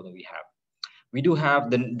scholarship as well that we have. We do have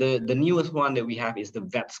the newest one that we have is the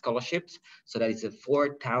VET scholarships. So that is a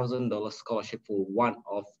 $4,000 scholarship for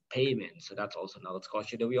one-off payment. So that's also another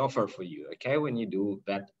scholarship that we offer for you, okay, when you do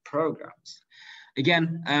VET programs.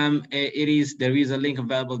 Again, there is a link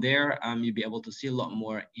available there. You'll be able to see a lot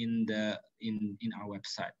more in our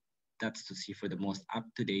website. That's to see for the most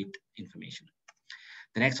up-to-date information.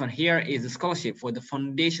 The next one here is the scholarship for the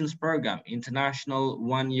Foundations Program, International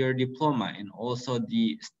One-Year Diploma, and also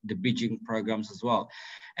the bridging programs as well.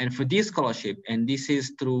 And for this scholarship, and this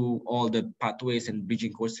is through all the pathways and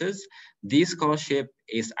bridging courses, this scholarship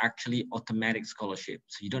is actually automatic scholarship.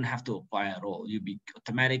 So you don't have to apply at all. You'll be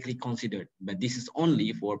automatically considered, but this is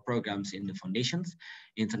only for programs in the Foundations,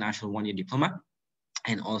 International One-Year Diploma,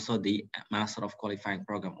 and also the Master of Qualifying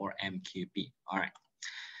Program, or MQP. All right.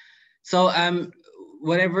 So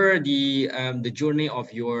whatever the journey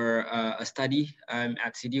of your study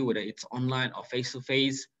at CDU, whether it's online or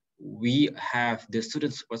face-to-face, we have the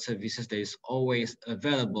student support services that is always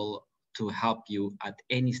available to help you at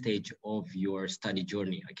any stage of your study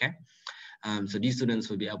journey, okay? So these students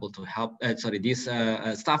will be able to help, these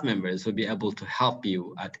staff members will be able to help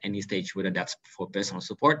you at any stage, whether that's for personal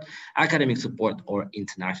support, academic support, or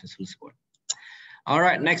international student support. All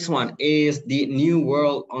right, next one is the New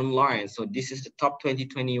World Online. So this is the top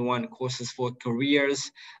 2021 courses for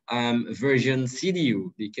careers version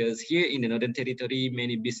CDU, because here in the Northern Territory,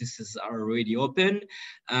 many businesses are already open,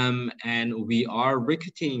 and we are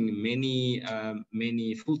recruiting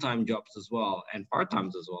many full-time jobs as well, and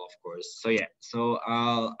part-times as well, of course. So yeah, so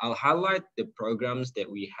I'll highlight the programs that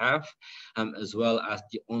we have, as well as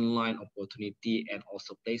the online opportunity and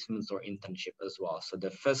also placements or internship as well. So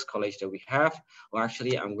the first college that we have, well,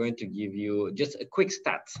 actually, I'm going to give you just a quick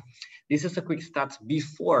stats. This is a quick stats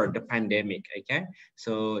before the pandemic, okay?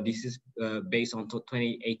 So this is based on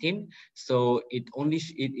 2018. So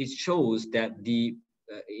it shows that the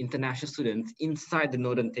international students inside the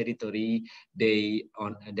Northern Territory, we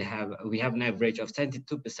have an average of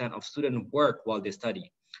 72% of students work while they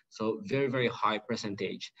study. So very, very high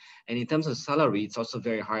percentage. And in terms of salary, it's also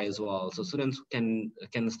very high as well. So students can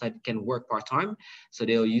work part-time. So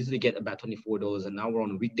they'll usually get about $24 an hour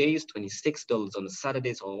on weekdays, $26 on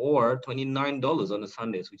Saturdays, or $29 on the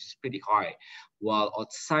Sundays, which is pretty high. While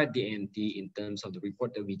outside the NT, in terms of the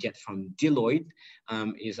report that we get from Deloitte,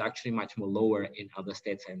 is actually much more lower in other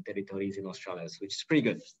states and territories in Australia, which is pretty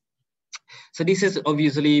good. So this is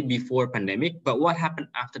obviously before pandemic, but what happened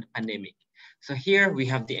after the pandemic? So here we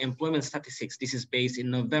have the employment statistics. This is based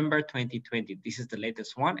in November 2020. This is the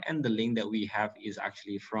latest one, and the link that we have is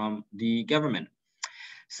actually from the government.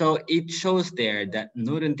 So it shows there that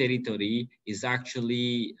Northern Territory is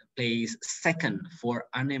actually placed second for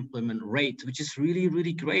unemployment rate, which is really,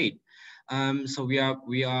 really great. So we are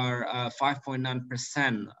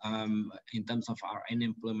 5.9% in terms of our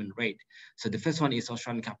unemployment rate. So the first one is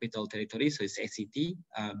Australian Capital Territory, so it's ACT,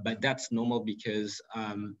 but that's normal because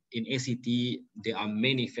in ACT there are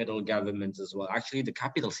many federal governments as well. Actually, the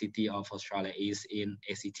capital city of Australia is in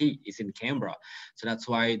ACT, is in Canberra. So that's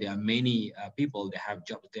why there are many people that have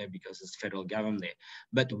jobs there because it's federal government there.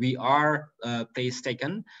 But we are placed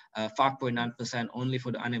second, 5.9% only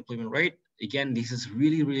for the unemployment rate. Again, this is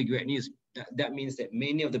really, really great news. That means that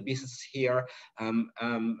many of the businesses here,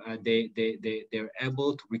 they're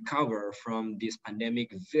able to recover from this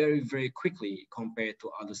pandemic very, very quickly compared to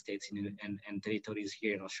other states and territories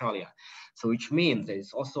here in Australia. So which means that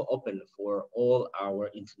it's also open for all our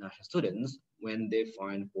international students when they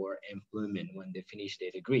find for employment, when they finish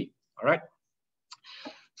their degree, all right?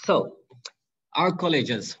 So, our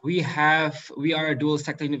colleges, we are a dual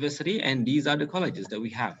sector university, and these are the colleges that we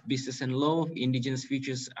have: Business and Law, Indigenous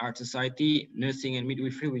Futures Art Society, Nursing and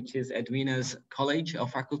Midwifery, which is Edwina's College of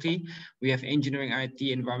Faculty. We have Engineering, IT,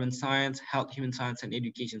 Environment Science, Health, Human Science, and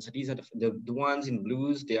Education. So these are the ones in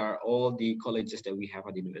blues. They are all the colleges that we have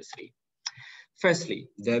at the university. Firstly,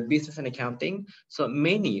 the business and accounting. So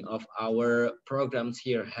many of our programs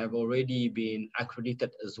here have already been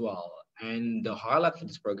accredited as well. And the highlight for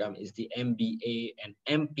this program is the MBA and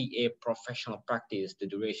MPA professional practice. The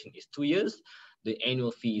duration is 2 years. The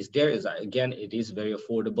annual fee is there. Again, it is very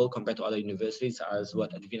affordable compared to other universities, as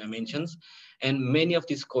what Advina mentions. And many of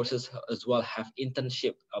these courses as well have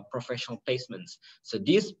internship professional placements. So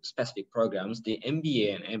these specific programs, the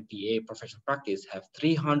MBA and MPA professional practice, have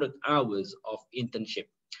 300 hours of internship.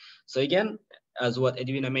 So again, as what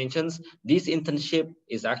Edwina mentions, this internship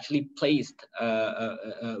is actually placed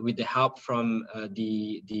with the help from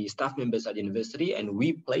the staff members at the university, and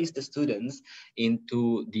we place the students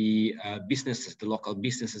into the businesses, the local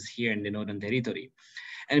businesses here in the Northern Territory.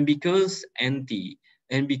 And because in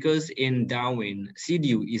Darwin,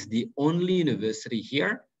 CDU is the only university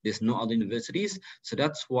here, there's no other universities. So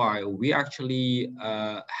that's why we actually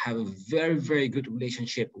have a very, very good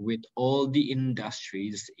relationship with all the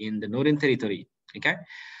industries in the Northern Territory, okay?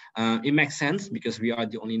 It makes sense because we are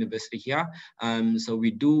the only university here. So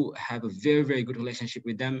we do have a very, very good relationship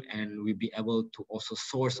with them, and we'll be able to also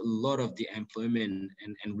source a lot of the employment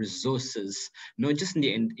and resources, not just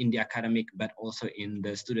in the academic, but also in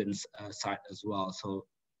the students' side as well. So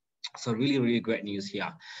really, really great news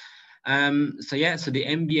here. So yeah, so the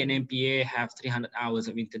MBA and MPA have 300 hours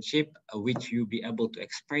of internship, which you'll be able to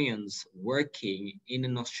experience working in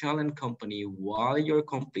an Australian company while you're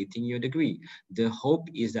completing your degree. The hope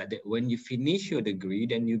is that when you finish your degree,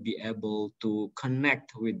 then you'll be able to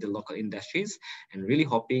connect with the local industries, and really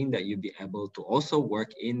hoping that you'll be able to also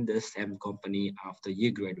work in the same company after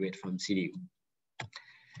you graduate from CDU.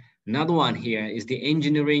 Another one here is the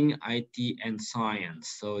engineering, IT, and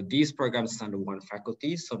science. So these programs are under one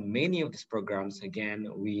faculty. So many of these programs, again,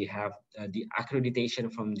 we have the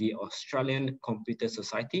accreditation from the Australian Computer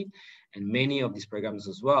Society, and many of these programs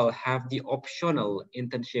as well have the optional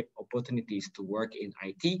internship opportunities to work in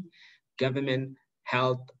IT, government,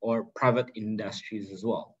 health, or private industries as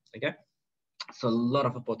well, okay? So a lot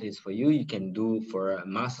of opportunities for you. You can do for a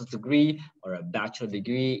master's degree or a bachelor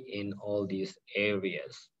degree in all these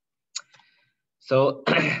areas. So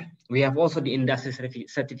we have also the industry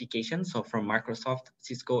certification. So from Microsoft,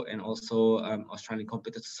 Cisco, and also Australian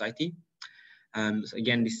Computer Society. So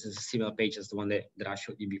again, this is a similar page as the one that I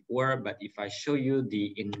showed you before. But if I show you the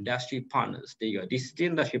industry partners, there you go. This is the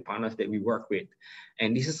industry partners that we work with,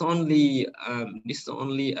 and this is only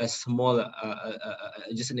a small,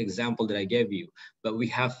 just an example that I gave you. But we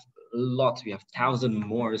have lots. We have 1,000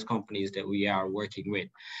 more companies that we are working with.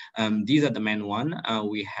 These are the main one.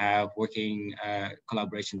 We have working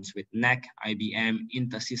collaborations with NEC, IBM,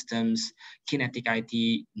 InterSystems, Kinetic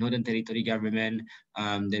IT, Northern Territory Government.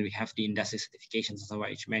 Then we have the industry certifications,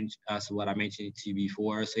 as what I mentioned to you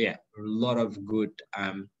before. So yeah, a lot of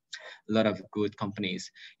good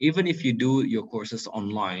companies. Even if you do your courses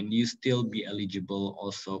online, you still be eligible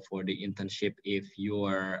also for the internship if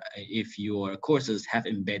your courses have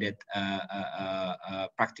embedded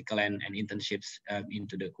practical and internships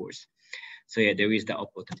into the course. So yeah, there is the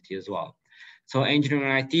opportunity as well. So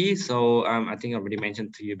engineering IT, so I think I already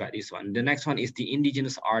mentioned to you about this one. The next one is the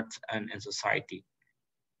Indigenous Arts and Society.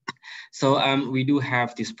 So we do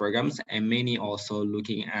have these programs, and many also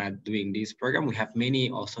looking at doing this program. We have many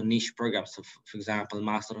also niche programs. So for example,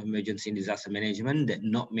 Master of Emergency and Disaster Management that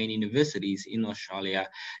not many universities in Australia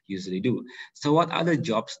usually do. So what other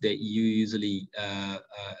jobs that you usually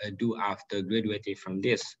do after graduating from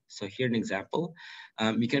this? So here an example.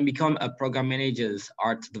 You can become a program manager's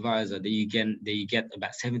arts advisor that you get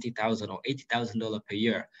about $70,000 or $80,000 per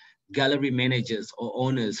year. Gallery managers or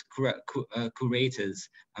owners, curators,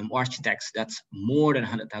 architects, that's more than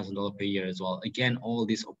 $100,000 per year as well. Again, all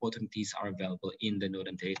these opportunities are available in the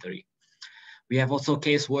Northern Territory. We have also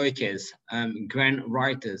case workers, grant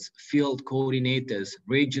writers, field coordinators,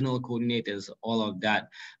 regional coordinators, all of that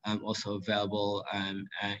also available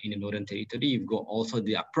in the Northern Territory. You've got also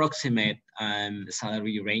the approximate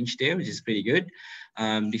salary range there, which is pretty good.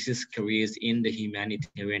 This is careers in the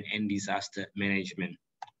humanitarian and disaster management.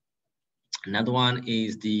 Another one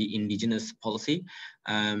is the Indigenous policy.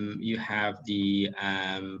 You have the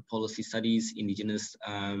policy studies, Indigenous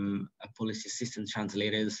policy assistant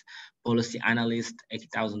translators, policy analysts,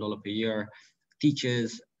 $80,000 per year,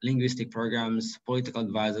 teachers, linguistic programs, political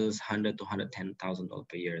advisors, $100,000 to $110,000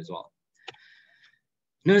 per year as well.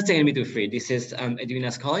 Nursing and midwifery, this is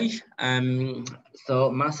Edwina's college.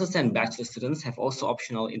 So master's and bachelor students have also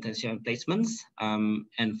optional internship and placements.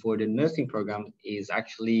 And for the nursing program is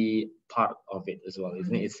actually part of it as well,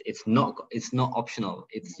 isn't it? It's not optional.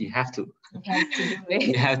 You have to. You have to do it.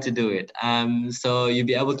 You have to do it. So you'll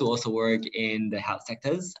be able to also work in the health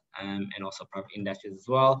sectors and also private industries as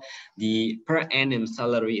well. The per annum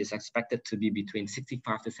salary is expected to be between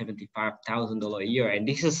 $65,000 to $75,000 a year, and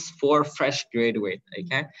this is for fresh graduate.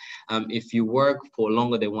 Okay, if you work for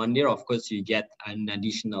longer than 1 year, of course you get an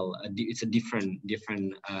additional. It's a different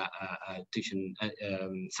tuition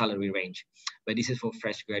salary range, but this is for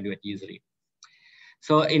fresh graduate usually.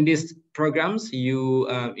 So in these programs, you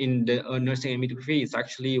in the nursing and midwifery, it's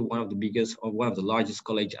actually one of the biggest or one of the largest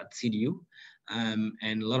college at CDU.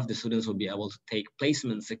 And a lot of the students will be able to take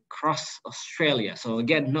placements across Australia. So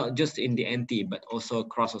again, not just in the NT, but also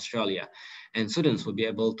across Australia. And students will be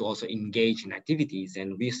able to also engage in activities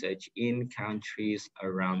and research in countries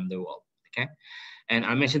around the world, okay? And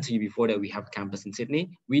I mentioned to you before that we have a campus in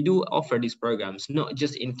Sydney. We do offer these programs, not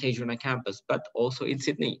just in Casuarina campus, but also in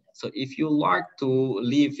Sydney. So if you like to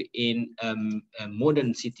live in a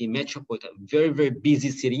modern city, metropolitan, very, very busy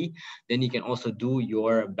city, then you can also do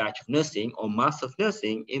your Bachelor of Nursing or Master of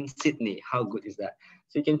Nursing in Sydney. How good is that?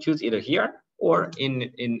 So you can choose either here or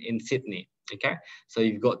in Sydney. Okay, so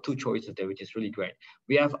you've got two choices there, which is really great.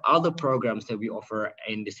 We have other programs that we offer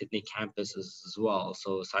in the Sydney campuses as well,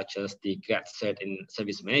 so such as the grad cert in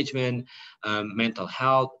service management, mental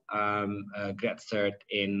health, grad cert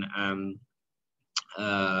in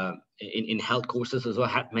health courses as well,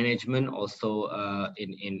 health management, also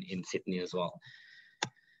in Sydney as well.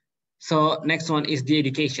 So next one is the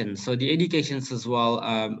education. So the educations as well,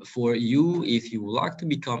 for you, if you would like to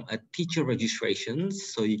become a teacher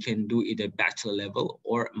registrations, so you can do either bachelor level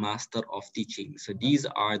or master of teaching. So these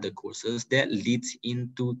are the courses that leads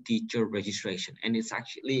into teacher registration. And it's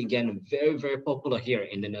actually, again, very, very popular here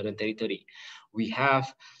in the Northern Territory. We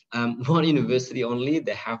have one university only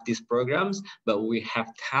that have these programs, but we have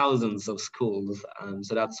thousands of schools.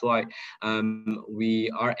 So that's why we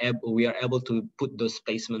are able to put those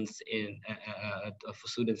placements in for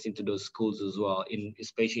students into those schools as well,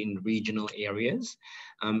 especially in regional areas,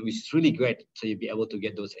 which is really great. So you'll be able to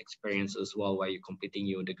get those experience as well while you're completing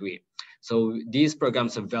your degree. So these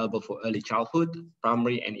programs are available for early childhood,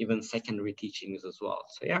 primary, and even secondary teachings as well.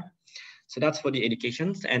 So yeah. So that's for the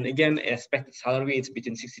educations. And again, expected salary is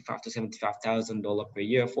between $65,000 to $75,000 per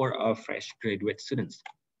year for our fresh graduate students.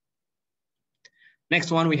 Next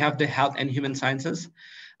one, we have the health and human sciences.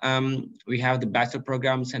 We have the bachelor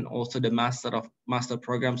programs and also the master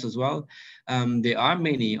programs as well. There are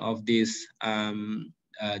many of these.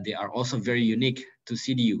 They are also very unique to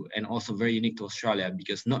CDU and also very unique to Australia,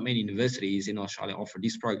 because not many universities in Australia offer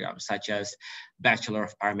these programs, such as Bachelor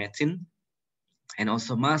of Paramedicine, and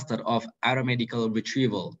also Master of Aeromedical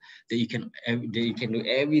Retrieval, that you can do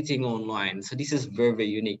everything online. So this is very, very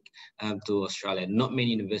unique to Australia. Not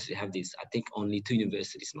many universities have this. I think only 2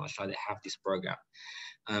 universities in Australia have this program.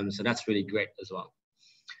 So that's really great as well.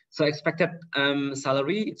 So expected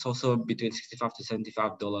salary, it's also between $65 to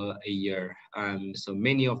 $75 a year. So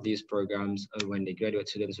many of these programs, when the graduate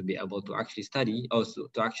students will be able to actually study, also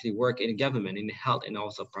to actually work in government, in health, and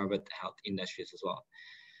also private health industries as well.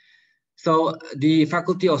 So the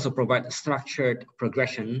faculty also provide structured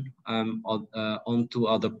progression onto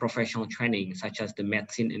other professional training, such as the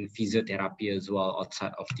medicine and physiotherapy as well,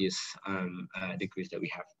 outside of these degrees that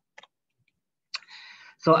we have.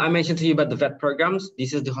 So I mentioned to you about the vet programs.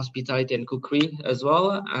 This is the hospitality and cookery as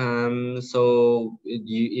well. So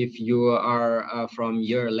if you are from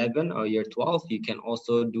year 11 or year 12, you can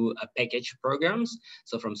also do a package programs.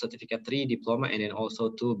 So from certificate 3, diploma, and then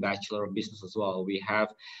also to Bachelor of Business as well. We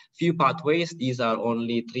have few pathways. These are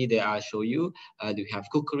only 3 that I'll show you. We have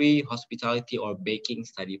cookery, hospitality, or baking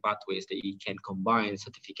study pathways that you can combine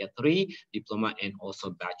certificate 3, diploma, and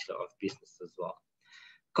also Bachelor of Business as well.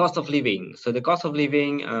 Cost of living. So the cost of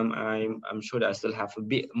living, I'm sure that I still have a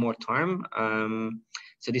bit more time.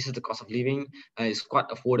 So this is the cost of living. It's quite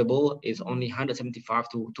affordable. It's only $175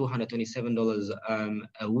 to $227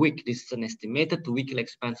 a week. This is an estimated weekly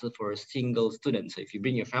expenses for a single student. So if you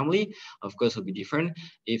bring your family, of course, it'll be different.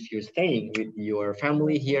 If you're staying with your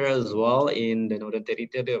family here as well in the Northern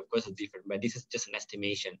Territory, of course, it's different. But this is just an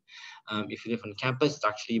estimation. If you live on campus, it's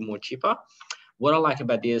actually more cheaper. What I like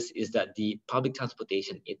about this is that the public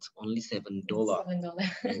transportation, it's only $7.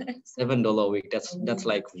 $7 a week. That's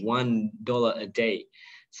like $1 a day.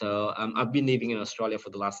 So I've been living in Australia for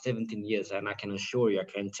the last 17 years, and I can assure you, I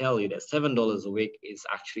can tell you that $7 a week is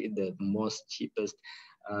actually the most cheapest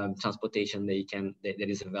transportation that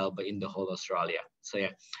is available in the whole Australia. So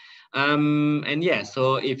yeah. And yeah,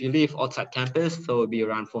 so if you live outside campus, so it'll be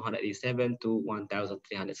around 487 to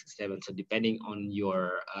 1,367. So depending on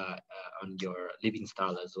your living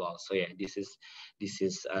style as well. So yeah, this is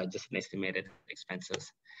just an estimated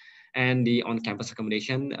expenses. And the on-campus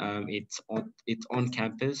accommodation, it's on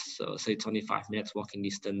campus, so it's only 5 minutes walking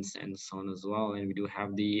distance and so on as well. And we do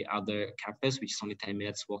have the other campus, which is only 10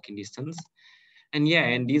 minutes walking distance. And yeah,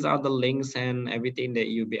 and these are the links and everything that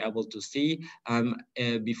you'll be able to see.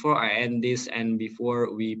 Before I end this and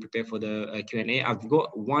before we prepare for the Q&A, I've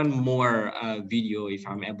got one more video if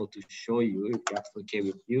I'm able to show you, if that's okay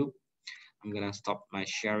with you. I'm gonna stop my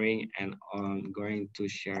sharing and I'm going to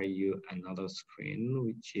share you another screen,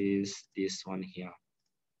 which is this one here.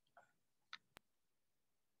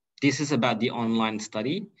 This is about the online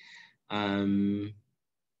study.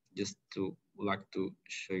 Just to like to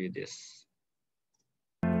show you this.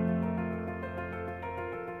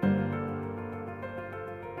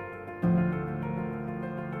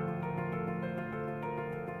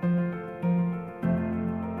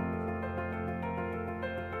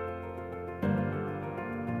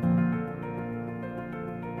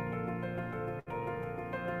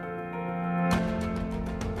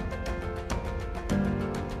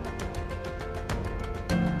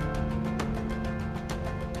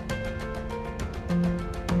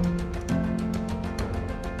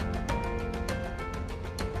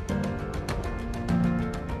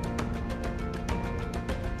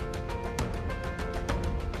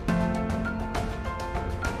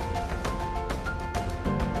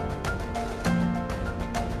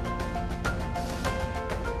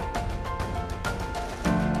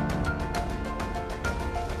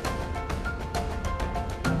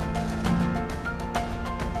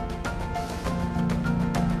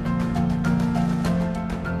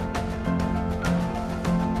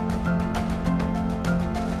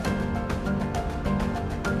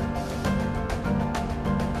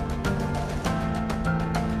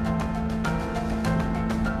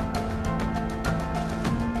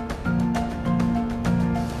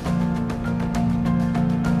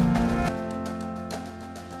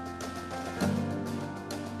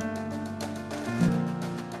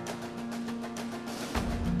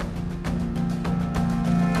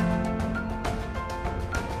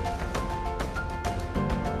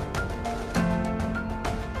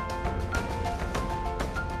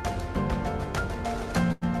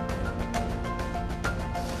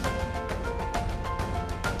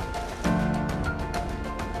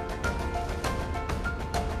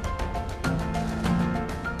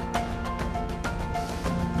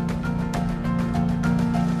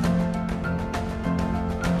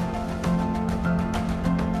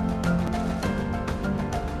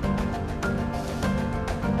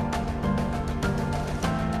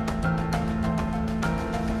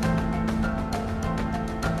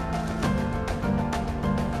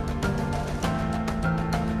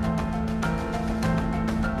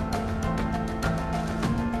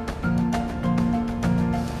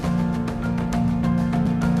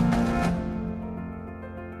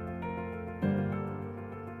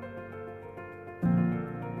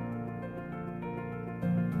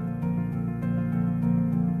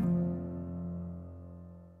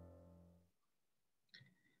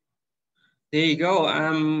 There you go.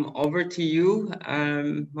 Over to you,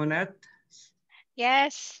 Monette.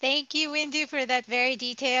 Yes, thank you, Windu, for that very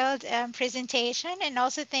detailed presentation. And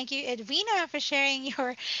also thank you, Edwina, for sharing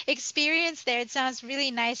your experience there. It sounds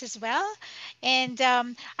really nice as well. And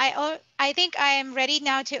I think I am ready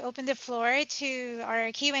now to open the floor to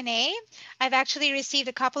our Q&A. I've actually received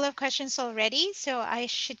a couple of questions already, so I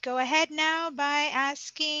should go ahead now by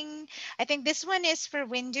asking. I think this one is for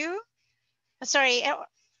Windu. Sorry,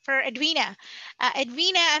 for Edwina.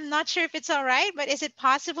 Edwina, I'm not sure if it's all right, but is it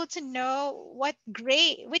possible to know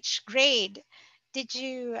which grade did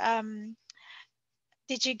you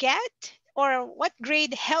get, or what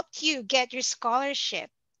grade helped you get your scholarship?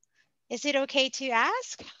 Is it okay to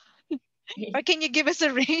ask, or can you give us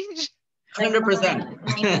a range? Like mga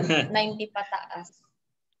 100%. 90 pataas.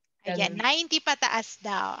 Ayan, Ganun. 90 pataas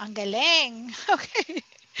daw. Ang galing. Okay.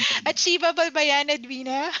 Achievable ba yan,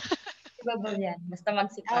 Edwina? Achievable yan. Basta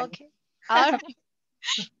magsipag. Okay. All right.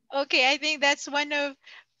 Okay, I think that's one of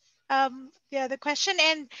the question.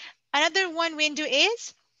 And another one window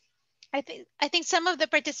is I think some of the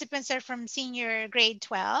participants are from senior high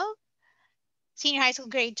school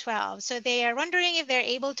grade 12. So they are wondering if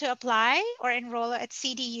they're able to apply or enroll at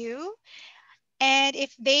CDU, and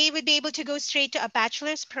if they would be able to go straight to a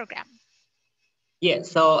bachelor's program. Yeah,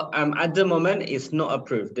 so at the moment it's not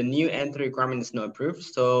approved. The new entry requirement is not approved.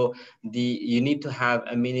 So you need to have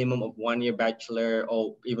a minimum of 1 year bachelor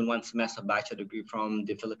or even 1 semester bachelor degree from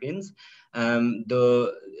the Philippines.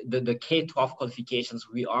 The K-12 qualifications,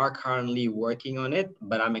 we are currently working on it,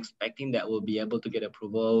 but I'm expecting that we'll be able to get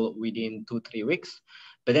approval within 2-3 weeks.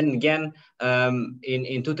 But then again,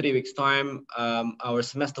 in 2-3 weeks time, our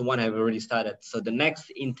semester 1 have already started. So the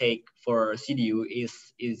next intake for CDU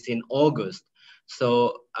is in August.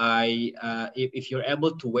 So if you're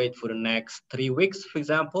able to wait for the next 3 weeks, for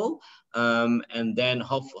example, and then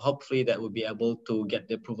hopefully that we'll be able to get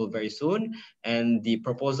the approval very soon. And the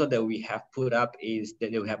proposal that we have put up is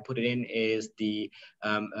that we have put it in is the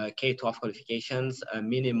K-12 qualifications, a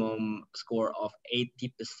minimum score of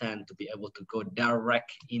 80% to be able to go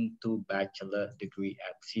direct into bachelor degree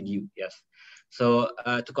at CDU. Yes. So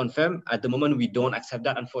to confirm, at the moment we don't accept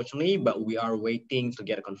that, unfortunately, but we are waiting to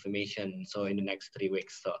get a confirmation. So in the next 3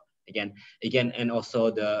 weeks. So again, and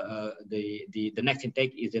also the next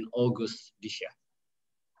intake is in August this year.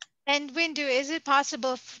 And Windu, is it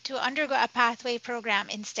possible to undergo a pathway program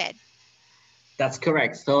instead? That's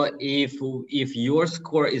correct. So if your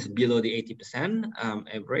score is below the 80%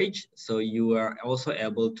 average, so you are also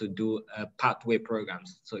able to do pathway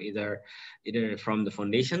programs. So either from the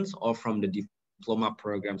foundations or from the diploma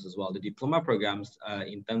programs as well. The diploma programs,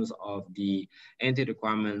 in terms of the entry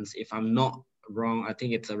requirements, if I'm not wrong, I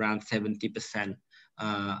think it's around 70%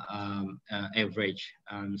 average.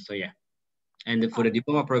 So yeah. And for the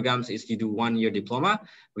diploma programs is you do 1 year diploma.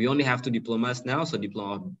 We only have 2 diplomas now. So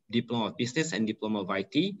diploma of business and diploma of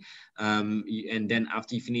IT. And then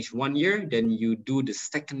after you finish 1 year, then you do the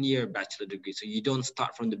 2nd year bachelor degree. So you don't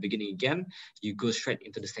start from the beginning again. You go straight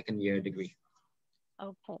into the 2nd year degree.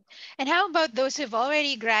 Okay. And how about those who've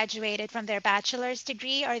already graduated from their bachelor's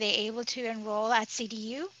degree? Are they able to enroll at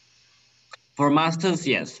CDU? For masters,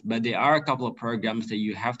 yes, but there are a couple of programs that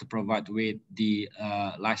you have to provide with the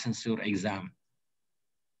licensure exam.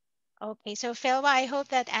 Okay, so Philwa, I hope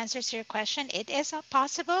that answers your question. It is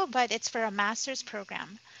possible, but it's for a master's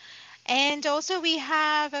program. And also we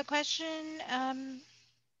have a question.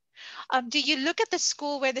 Do you look at the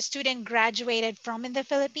school where the student graduated from in the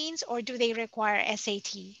Philippines, or do they require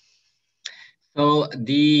SAT? So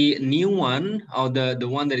the new one, or the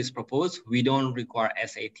one that is proposed, we don't require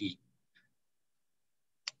SAT.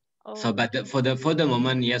 So, but for the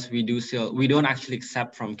moment, yes, we do still, we don't actually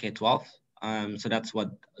accept from K-12. So that's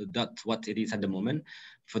what it is at the moment.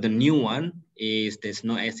 For the new one is there's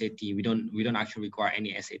no SAT. We don't actually require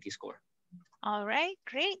any SAT score. All right,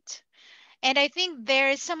 great. And I think there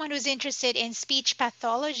is someone who's interested in speech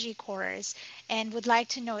pathology course and would like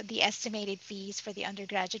to know the estimated fees for the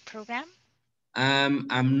undergraduate program.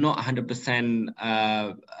 I'm not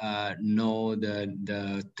 100% know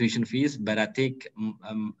the tuition fees, but I think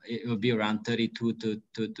it will be around $32,000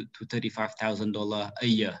 to $35,000 a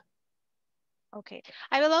year. Okay.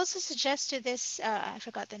 I will also suggest to this, I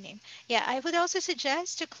forgot the name. Yeah, I would also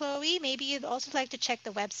suggest to Chloe, maybe you'd also like to check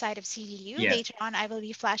the website of CDU. Yeah. Later on, I will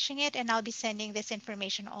be flashing it and I'll be sending this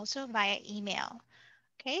information also via email.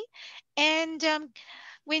 Okay. And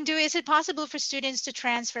Windu, is it possible for students to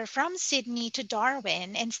transfer from Sydney to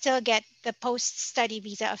Darwin and still get the post-study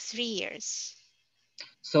visa of 3 years?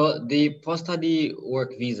 So the post-study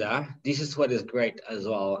work visa, this is what is great as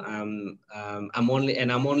well. I'm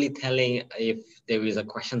only telling if there is a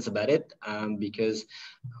questions about it, because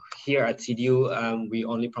here at CDU, we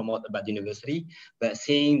only promote about university, but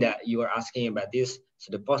seeing that you are asking about this,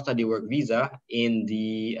 so the post-study work visa in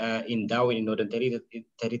Darwin in Northern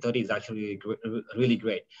Territory is actually really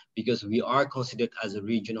great, because we are considered as a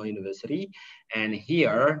regional university, and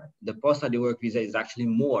here the post-study work visa is actually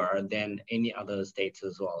more than any other states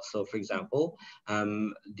as well. So, for example,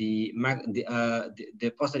 the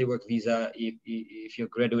post-study work visa, if you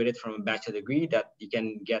graduated from a bachelor degree, that you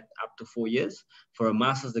can get up to 4 years. For a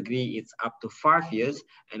master's degree, it's up to 5 years,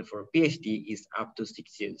 and for a PhD, it's up to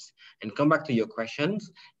 6 years. And come back to your questions.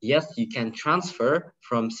 Yes, you can transfer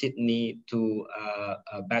from Sydney to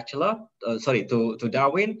a bachelor, to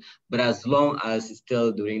Darwin, but as long as it's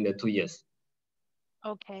still during the 2 years.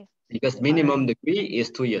 Okay. Because All right. minimum degree is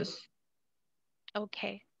 2 years.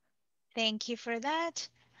 Okay. Thank you for that.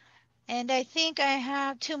 And I think I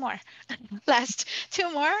have two more. Last two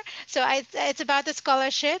more. So it's about the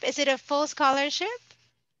scholarship. Is it a full scholarship?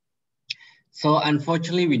 So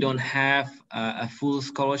unfortunately, we don't have a full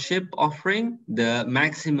scholarship offering. The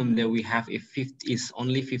maximum that we have is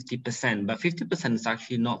only 50%, but 50% is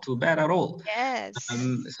actually not too bad at all. Yes.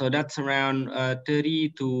 So that's around 30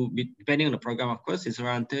 to, depending on the program, of course, it's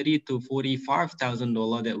around 30 to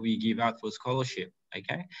 $45,000 that we give out for scholarship.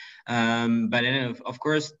 Okay, but then of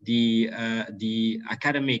course the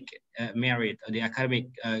academic merit or the academic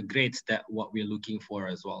grades that what we're looking for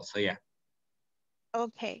as well. So yeah.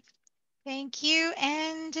 Okay. Thank you.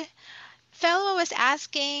 And fellow was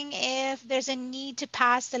asking if there's a need to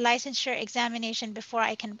pass the licensure examination before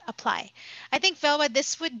I can apply. I think, Felwa,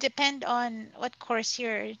 this would depend on what course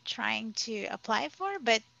you're trying to apply for,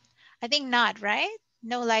 but I think not, right?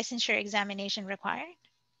 No licensure examination required.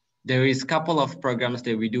 There is a couple of programs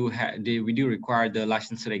that we do require the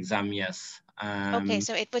licensure exam. Yes. Okay,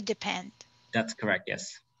 so it would depend. That's correct.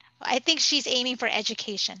 Yes. I think she's aiming for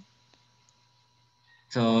education.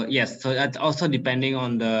 So yes, so that's also depending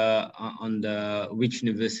on the which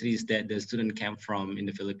universities that the student came from in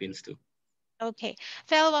the Philippines too. Okay.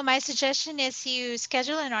 Fellow, my suggestion is you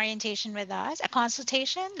schedule an orientation with us, a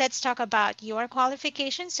consultation. Let's talk about your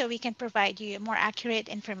qualifications so we can provide you more accurate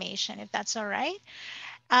information, if that's all right.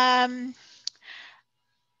 Um,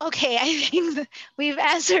 okay, I think we've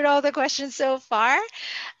answered all the questions so far.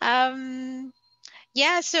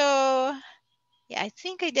 Yeah, so yeah, I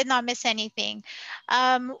think I did not miss anything.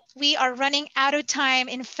 We are running out of time,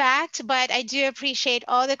 in fact, but I do appreciate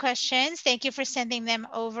all the questions. Thank you for sending them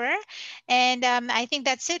over. And I think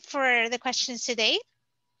that's it for the questions today.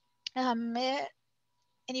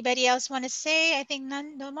 Anybody else want to say? I think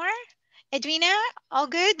none, no more. Edwina, all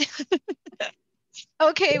good?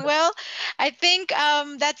 Okay, well, I think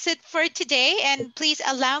that's it for today. And please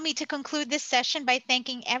allow me to conclude this session by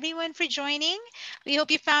thanking everyone for joining. We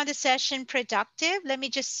hope you found the session productive. Let me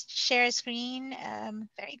just share a screen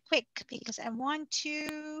very quick because I want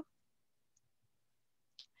to,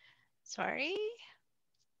 sorry.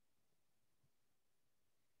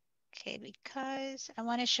 Okay, because I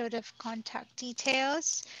want to show the contact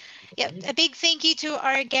details. Yep, a big thank you to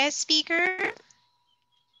our guest speaker,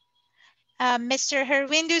 Mr.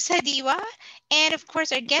 Herwindu Sadiwa, and of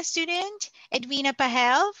course our guest student, Edwina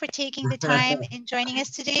Pahel, for taking the time and joining us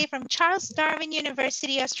today from Charles Darwin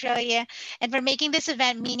University Australia, and for making this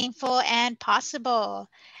event meaningful and possible.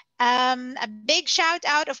 A big shout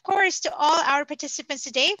out, of course, to all our participants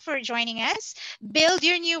today for joining us. Build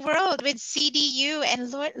your new world with CDU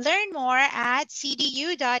and learn more at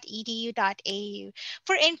cdu.edu.au.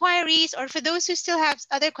 For inquiries or for those who still have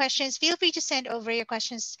other questions, feel free to send over your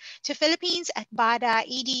questions to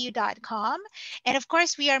philippines@badaedu.com. And of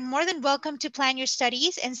course, we are more than welcome to plan your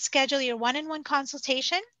studies and schedule your one-on-one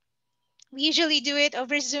consultation. We usually do it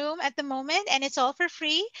over Zoom at the moment, and it's all for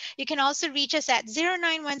free. You can also reach us at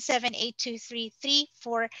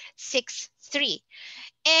 0917-823-3463.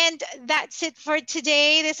 And that's it for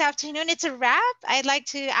today, this afternoon. It's a wrap. I'd like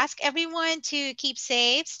to ask everyone to keep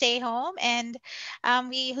safe, stay home, and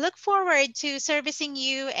we look forward to servicing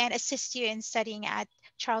you and assist you in studying at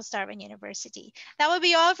Charles Darwin University. That will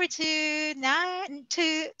be all for today,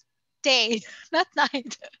 not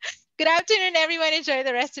night. Good afternoon, everyone. Enjoy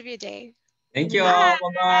the rest of your day. Thank you Bye.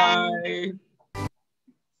 all. Bye bye.